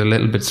identity is a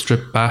little bit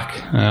stripped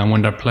back.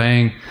 When they're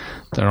playing,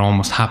 they're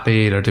almost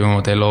happy, they're doing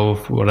what they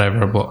love,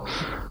 whatever, but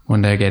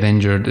when they get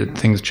injured,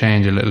 things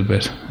change a little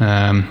bit.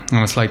 And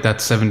it's like that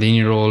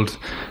 17-year-old.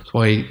 That's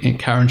why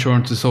car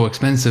insurance is so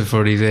expensive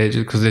for these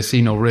ages, because they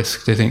see no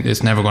risk. They think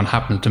it's never going to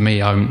happen to me.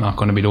 I'm not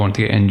going to be the one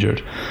to get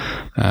injured.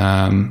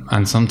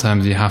 And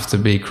sometimes you have to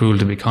be cruel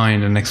to be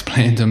kind and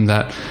explain to them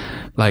that,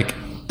 like,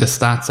 the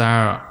stats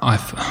are,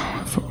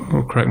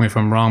 correct me if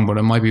I'm wrong, but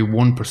it might be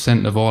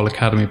 1% of all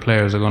academy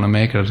players are going to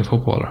make it as a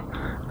footballer.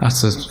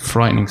 That's a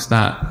frightening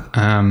stat.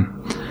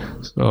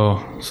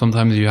 So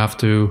sometimes you have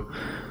to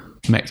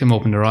make them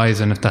open their eyes,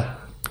 and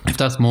if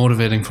that's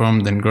motivating for them,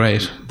 then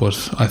great.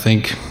 But I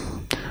think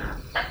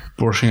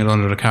brushing it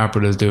under the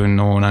carpet is doing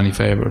no one any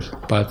favours.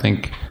 But I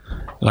think,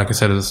 like I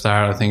said at the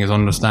start, I think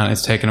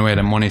it's taking away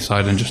the money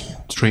side and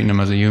just treating them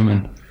as a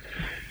human.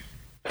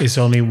 It's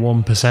only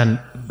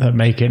 1% that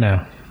make it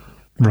now,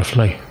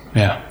 roughly.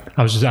 Yeah.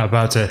 I was going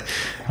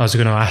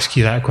to ask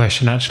you that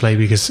question actually,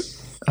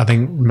 because I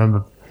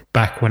remember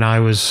back when I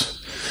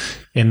was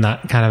in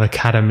that kind of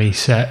academy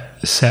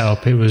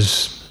setup, it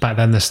was, back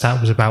then the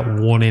stat was about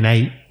 1 in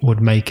 8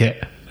 would make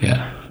it.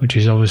 Yeah. Which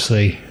is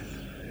obviously,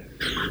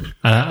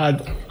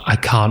 and I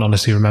can't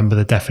honestly remember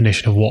the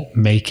definition of what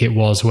make it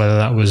was, whether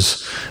that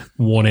was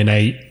 1 in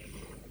 8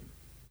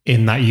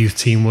 in that youth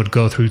team would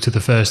go through to the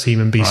first team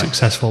and be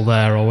successful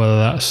there, or whether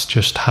that's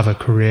just have a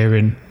career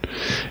in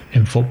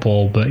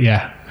football. But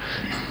yeah,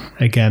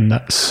 again,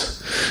 that's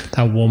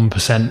that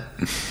 1%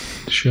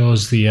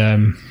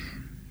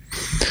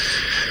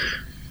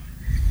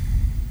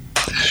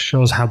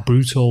 shows how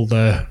brutal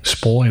the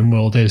sporting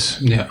world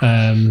is.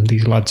 Yeah.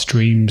 These lads'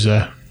 dreams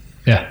are,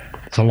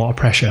 it's a lot of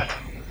pressure.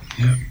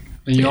 Yeah.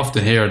 And you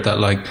often hear that,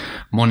 like,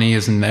 money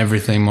isn't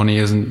everything, money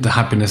isn't the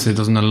happiness, it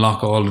doesn't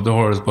unlock all the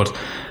doors. But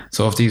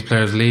so if these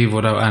players leave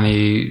without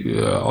any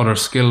other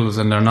skills,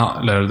 and they're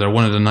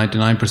one of the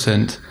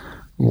 99%,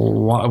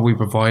 what have we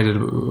provided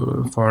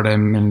for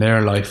them in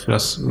their life?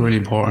 That's really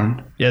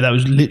important. Yeah, that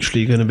was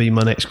literally going to be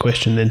my next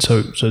question then.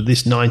 So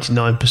this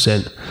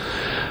 99%,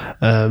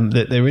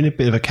 that they're in a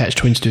bit of a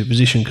catch-22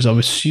 position, because I'm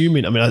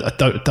assuming, I mean, I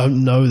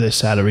don't know their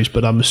salaries,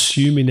 but I'm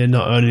assuming they're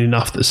not earning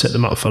enough to set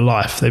them up for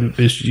life. They,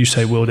 as you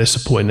say, Will, they're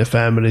supporting their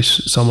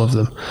families, some of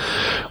them,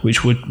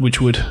 which would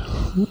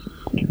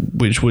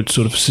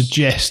sort of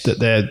suggest that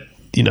they're,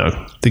 you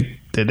know,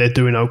 they're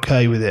doing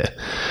okay with it.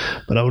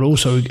 But I would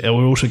also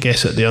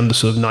guess at the under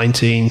sort of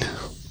 19,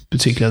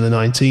 particularly under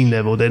 19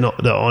 level, they're not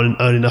earning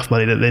enough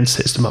money that then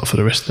sets them up for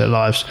the rest of their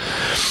lives.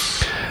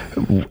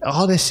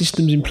 Are there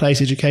systems in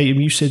place educating?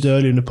 You said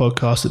earlier in the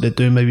podcast that they're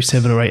doing maybe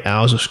 7 or 8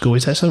 hours of school.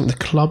 Is that something the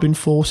club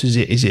enforces?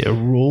 Is it a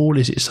rule?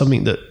 Is it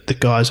something that the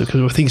guys are,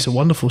 because I think it's a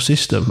wonderful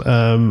system.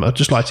 I'd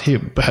just like to hear,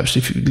 perhaps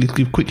if you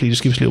could quickly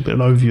just give us a little bit of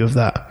an overview of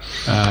that.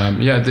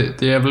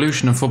 The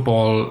evolution of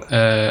football,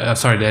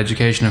 the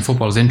education in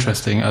football is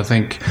interesting. I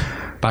think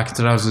back in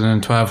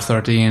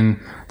 2012-13,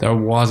 there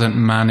wasn't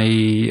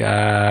many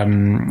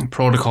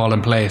protocol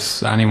in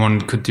place.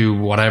 Anyone could do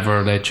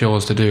whatever they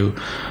chose to do.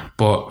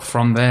 But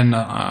from then,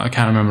 I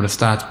can't remember the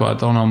stats, but I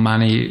don't know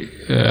many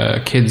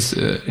kids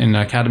in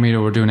the academy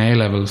that were doing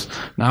A-levels.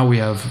 Now we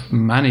have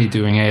many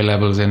doing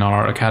A-levels in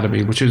our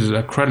academy, which is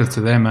a credit to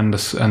them and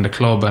the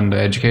club and the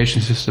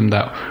education system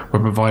that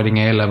we're providing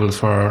A-levels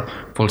for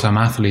full-time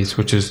athletes,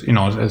 which is, you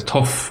know, it's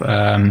tough.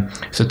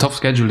 It's a tough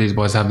schedule these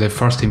boys have. Their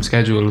first team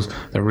schedules.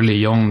 They're really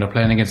young. They're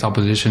playing against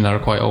opposition that are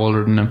quite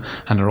older than them,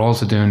 and they're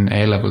also doing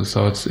A-levels.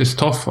 So it's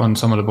tough on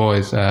some of the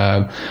boys.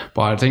 But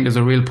I think there's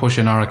a real push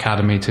in our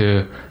academy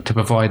to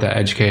provide that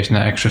education,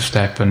 that extra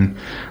step, and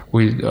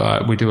we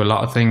do a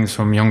lot of things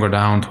from younger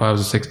down,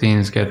 12s to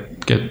 16s,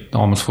 get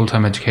almost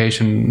full-time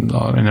education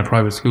in a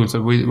private school.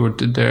 So we're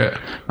there.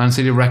 Man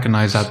City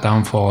recognise that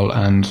downfall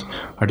and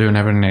are doing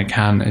everything they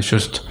can. It's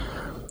just,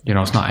 you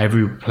know, it's not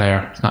every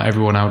player, it's not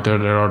everyone out there.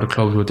 There are the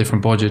clubs with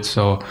different budgets.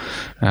 So,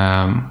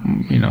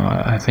 you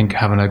know, I think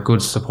having a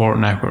good support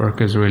network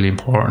is really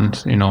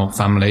important. You know,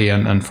 family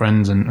and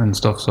friends and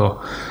stuff.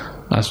 So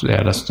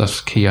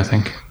that's key, I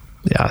think.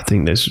 Yeah, I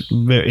think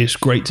it's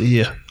great to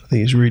hear. I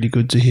think it's really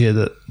good to hear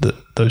that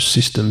those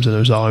systems and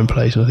those are in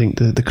place. And I think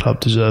the club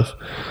deserve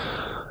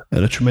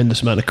a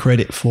tremendous amount of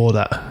credit for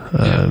that.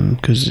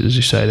 Because as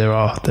you say, there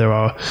are.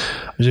 We're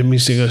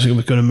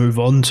going to move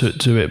on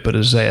to it, but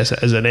as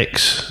an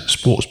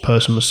ex-sports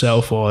person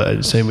myself,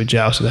 or same with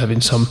Jowsey,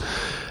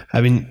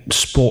 having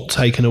sport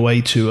taken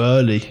away too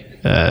early.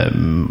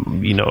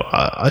 You know,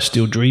 I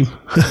still dream.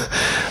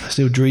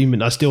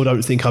 And I still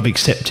don't think I've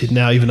accepted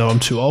now, even though I'm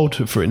too old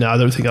for it now. I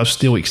don't think I've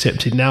still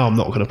accepted now I'm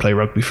not going to play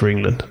rugby for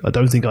England. I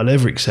don't think I'll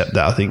ever accept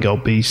that. I think I'll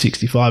be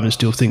 65 and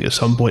still think at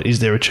some point, is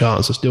there a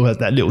chance? I still have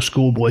that little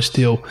schoolboy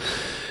still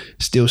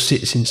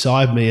sits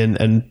inside me,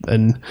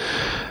 and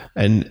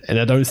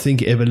I don't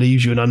think it ever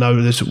leaves you. And I know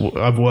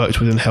I've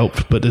worked with and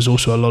helped, but there's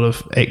also a lot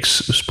of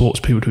ex-sports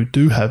people who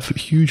do have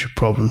huge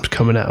problems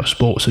coming out of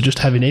sports. So just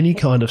having any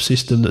kind of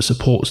system that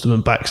supports them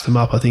and backs them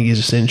up, I think is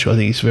essential. I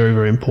think it's very,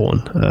 very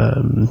important.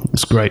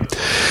 It's great.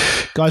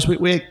 Guys,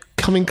 we're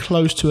coming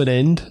close to an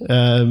end.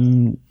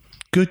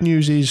 Good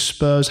news is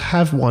Spurs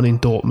have won in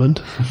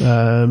Dortmund,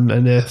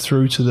 and they're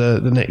through to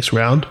the next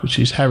round, which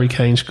is Harry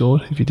Kane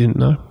scored, if you didn't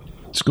know.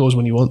 Scores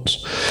when he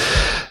wants.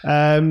 So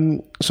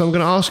I'm going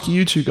to ask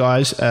you two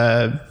guys,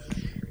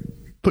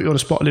 put you on the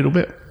spot a little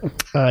bit,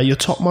 your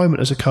top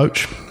moment as a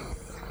coach.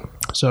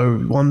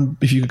 So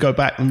if you could go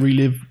back and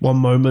relive one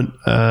moment,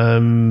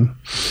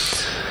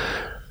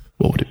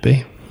 what would it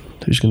be?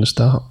 Who's going to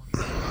start?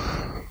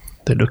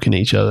 They're looking at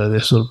each other. They're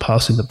sort of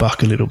passing the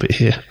buck a little bit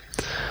here.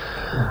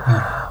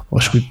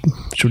 Or should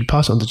we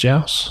pass it on to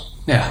Jowsey?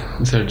 Yeah,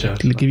 instead of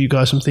Jowsey. Give you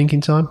guys some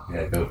thinking time?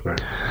 Yeah, go for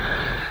it.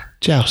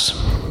 Jowsey,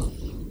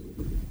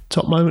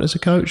 top moment as a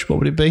coach, what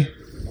would it be?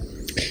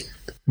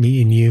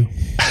 Meeting you.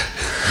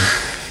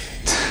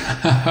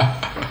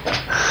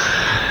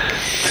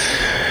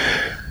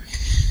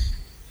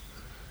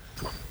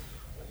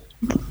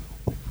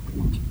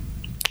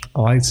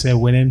 I'd say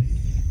winning.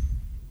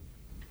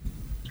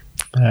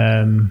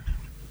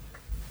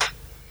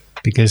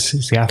 Because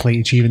it's the athlete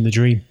achieving the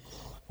dream,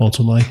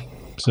 ultimately.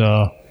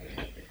 So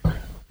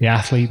the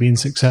athlete being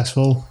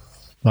successful,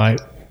 like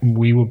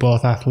we were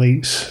both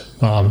athletes.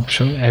 I'm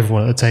sure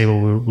everyone at the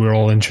table, we're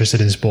all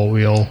interested in sport.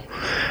 We all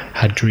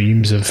had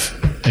dreams of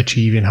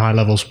achieving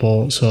high-level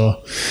sport.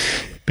 So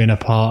being a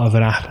part of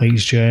an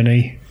athlete's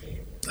journey,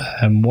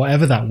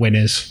 whatever that win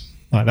is,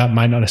 like that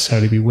might not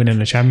necessarily be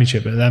winning a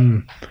championship, but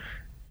them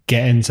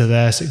getting to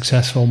their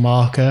successful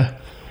marker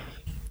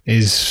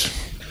is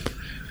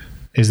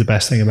the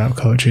best thing about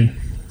coaching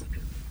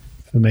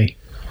for me.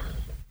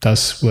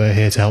 We're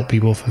here to help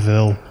people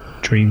fulfill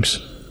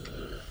dreams.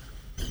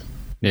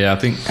 Yeah, I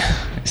think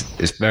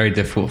it's very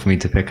difficult for me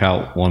to pick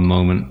out one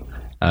moment.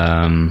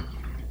 But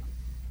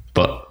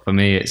for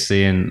me, it's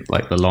seeing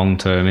like the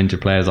long-term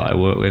injured players that I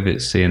work with.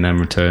 It's seeing them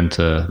return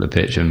to the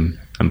pitch and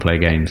play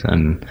games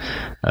and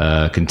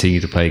continue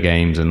to play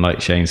games. And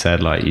like Shane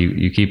said, like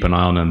you keep an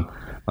eye on them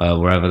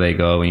wherever they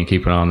go, and you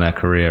keep an eye on their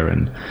career.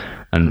 And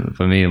And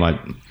for me,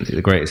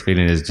 the greatest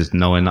feeling is just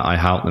knowing that I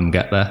helped them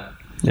get there.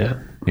 Yeah.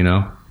 You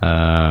know?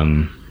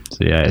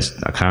 So yeah,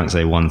 I can't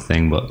say one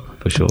thing, but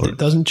for sure. It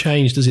doesn't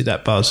change, does it,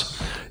 that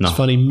buzz? No. It's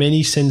funny,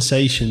 many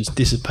sensations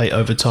dissipate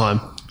over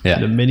time. Yeah.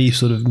 You know, many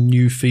sort of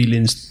new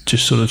feelings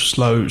just sort of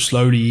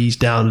slowly ease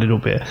down a little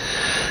bit.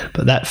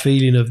 But that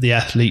feeling of the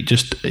athlete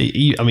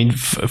I mean,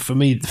 for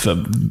me, for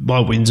my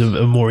wins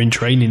are more in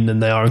training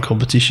than they are in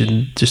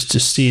competition. Just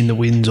seeing the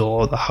wins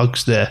or the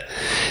hugs there,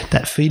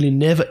 that feeling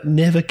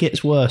never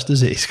gets worse,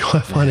 does it? It's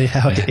quite funny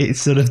how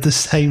it's sort of the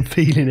same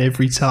feeling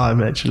every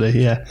time, actually.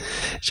 Yeah.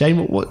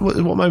 Shane, what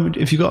moment,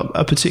 if you got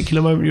a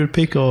particular moment you would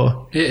pick,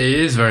 or? It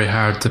is very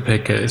hard to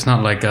pick it. It's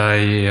not like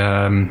I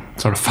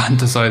sort of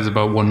fantasize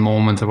about one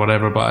moment or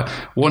whatever, but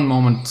one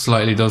moment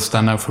slightly does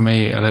stand out for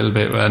me a little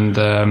bit, and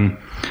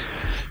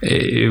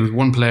it was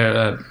one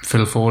player,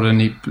 Phil Foden.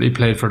 He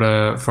played for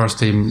the first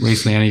team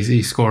recently, and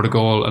he scored a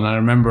goal. And I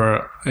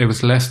remember it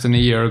was less than a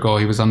year ago.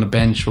 He was on the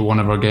bench for one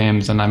of our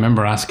games, and I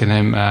remember asking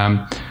him,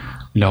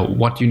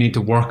 what do you need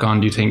to work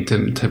on? Do you think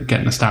to get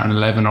in the starting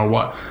 11, or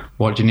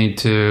what do you need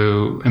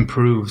to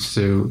improve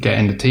to get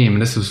in the team?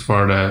 And this was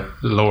for the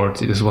lower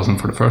team. This wasn't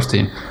for the first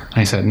team. And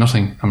he said,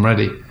 nothing. I'm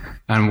ready.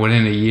 And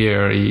within a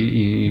year,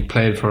 he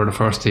played for the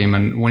first team.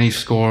 And when he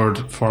scored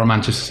for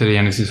Manchester City,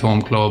 and it's his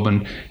home club,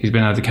 and he's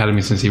been at the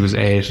academy since he was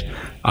 8,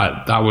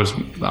 that was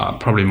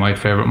probably my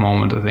favourite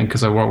moment, I think,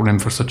 because I worked with him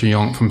from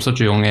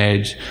such a young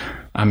age.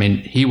 I mean,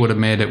 he would have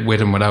made it with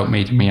and without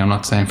me. I'm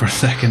not saying for a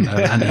second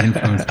that had any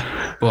influence,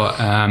 but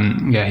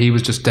he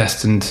was just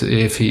destined.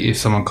 If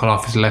someone cut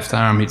off his left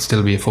arm, he'd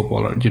still be a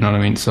footballer. Do you know what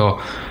I mean? So.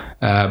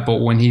 But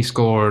when he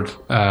scored,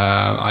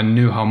 I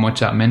knew how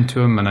much that meant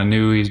to him, and I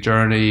knew his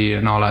journey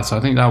and all that. So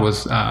I think that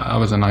was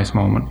a nice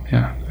moment.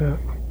 Yeah.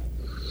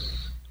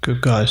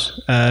 Good guys.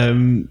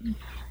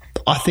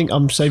 I think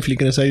I'm safely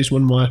going to say this is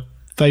one of my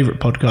favourite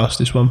podcasts.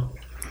 This one.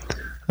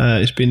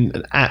 It's been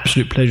an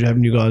absolute pleasure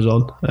having you guys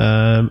on,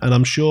 and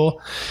I'm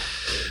sure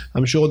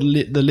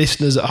the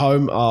listeners at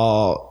home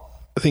are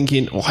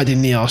thinking, why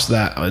didn't he ask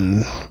that,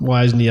 and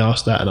why hasn't he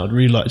asked that, and I'd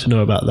really like to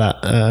know about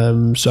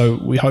that. So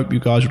we hope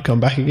you guys would come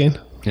back again.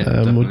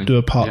 We'll do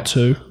a part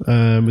 2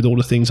 with all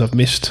the things I've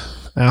missed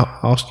out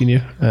asking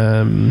you,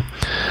 and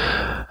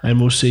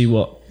we'll see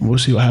what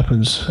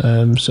happens.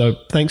 So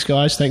thanks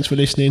guys, thanks for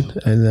listening,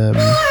 and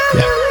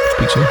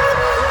speak soon.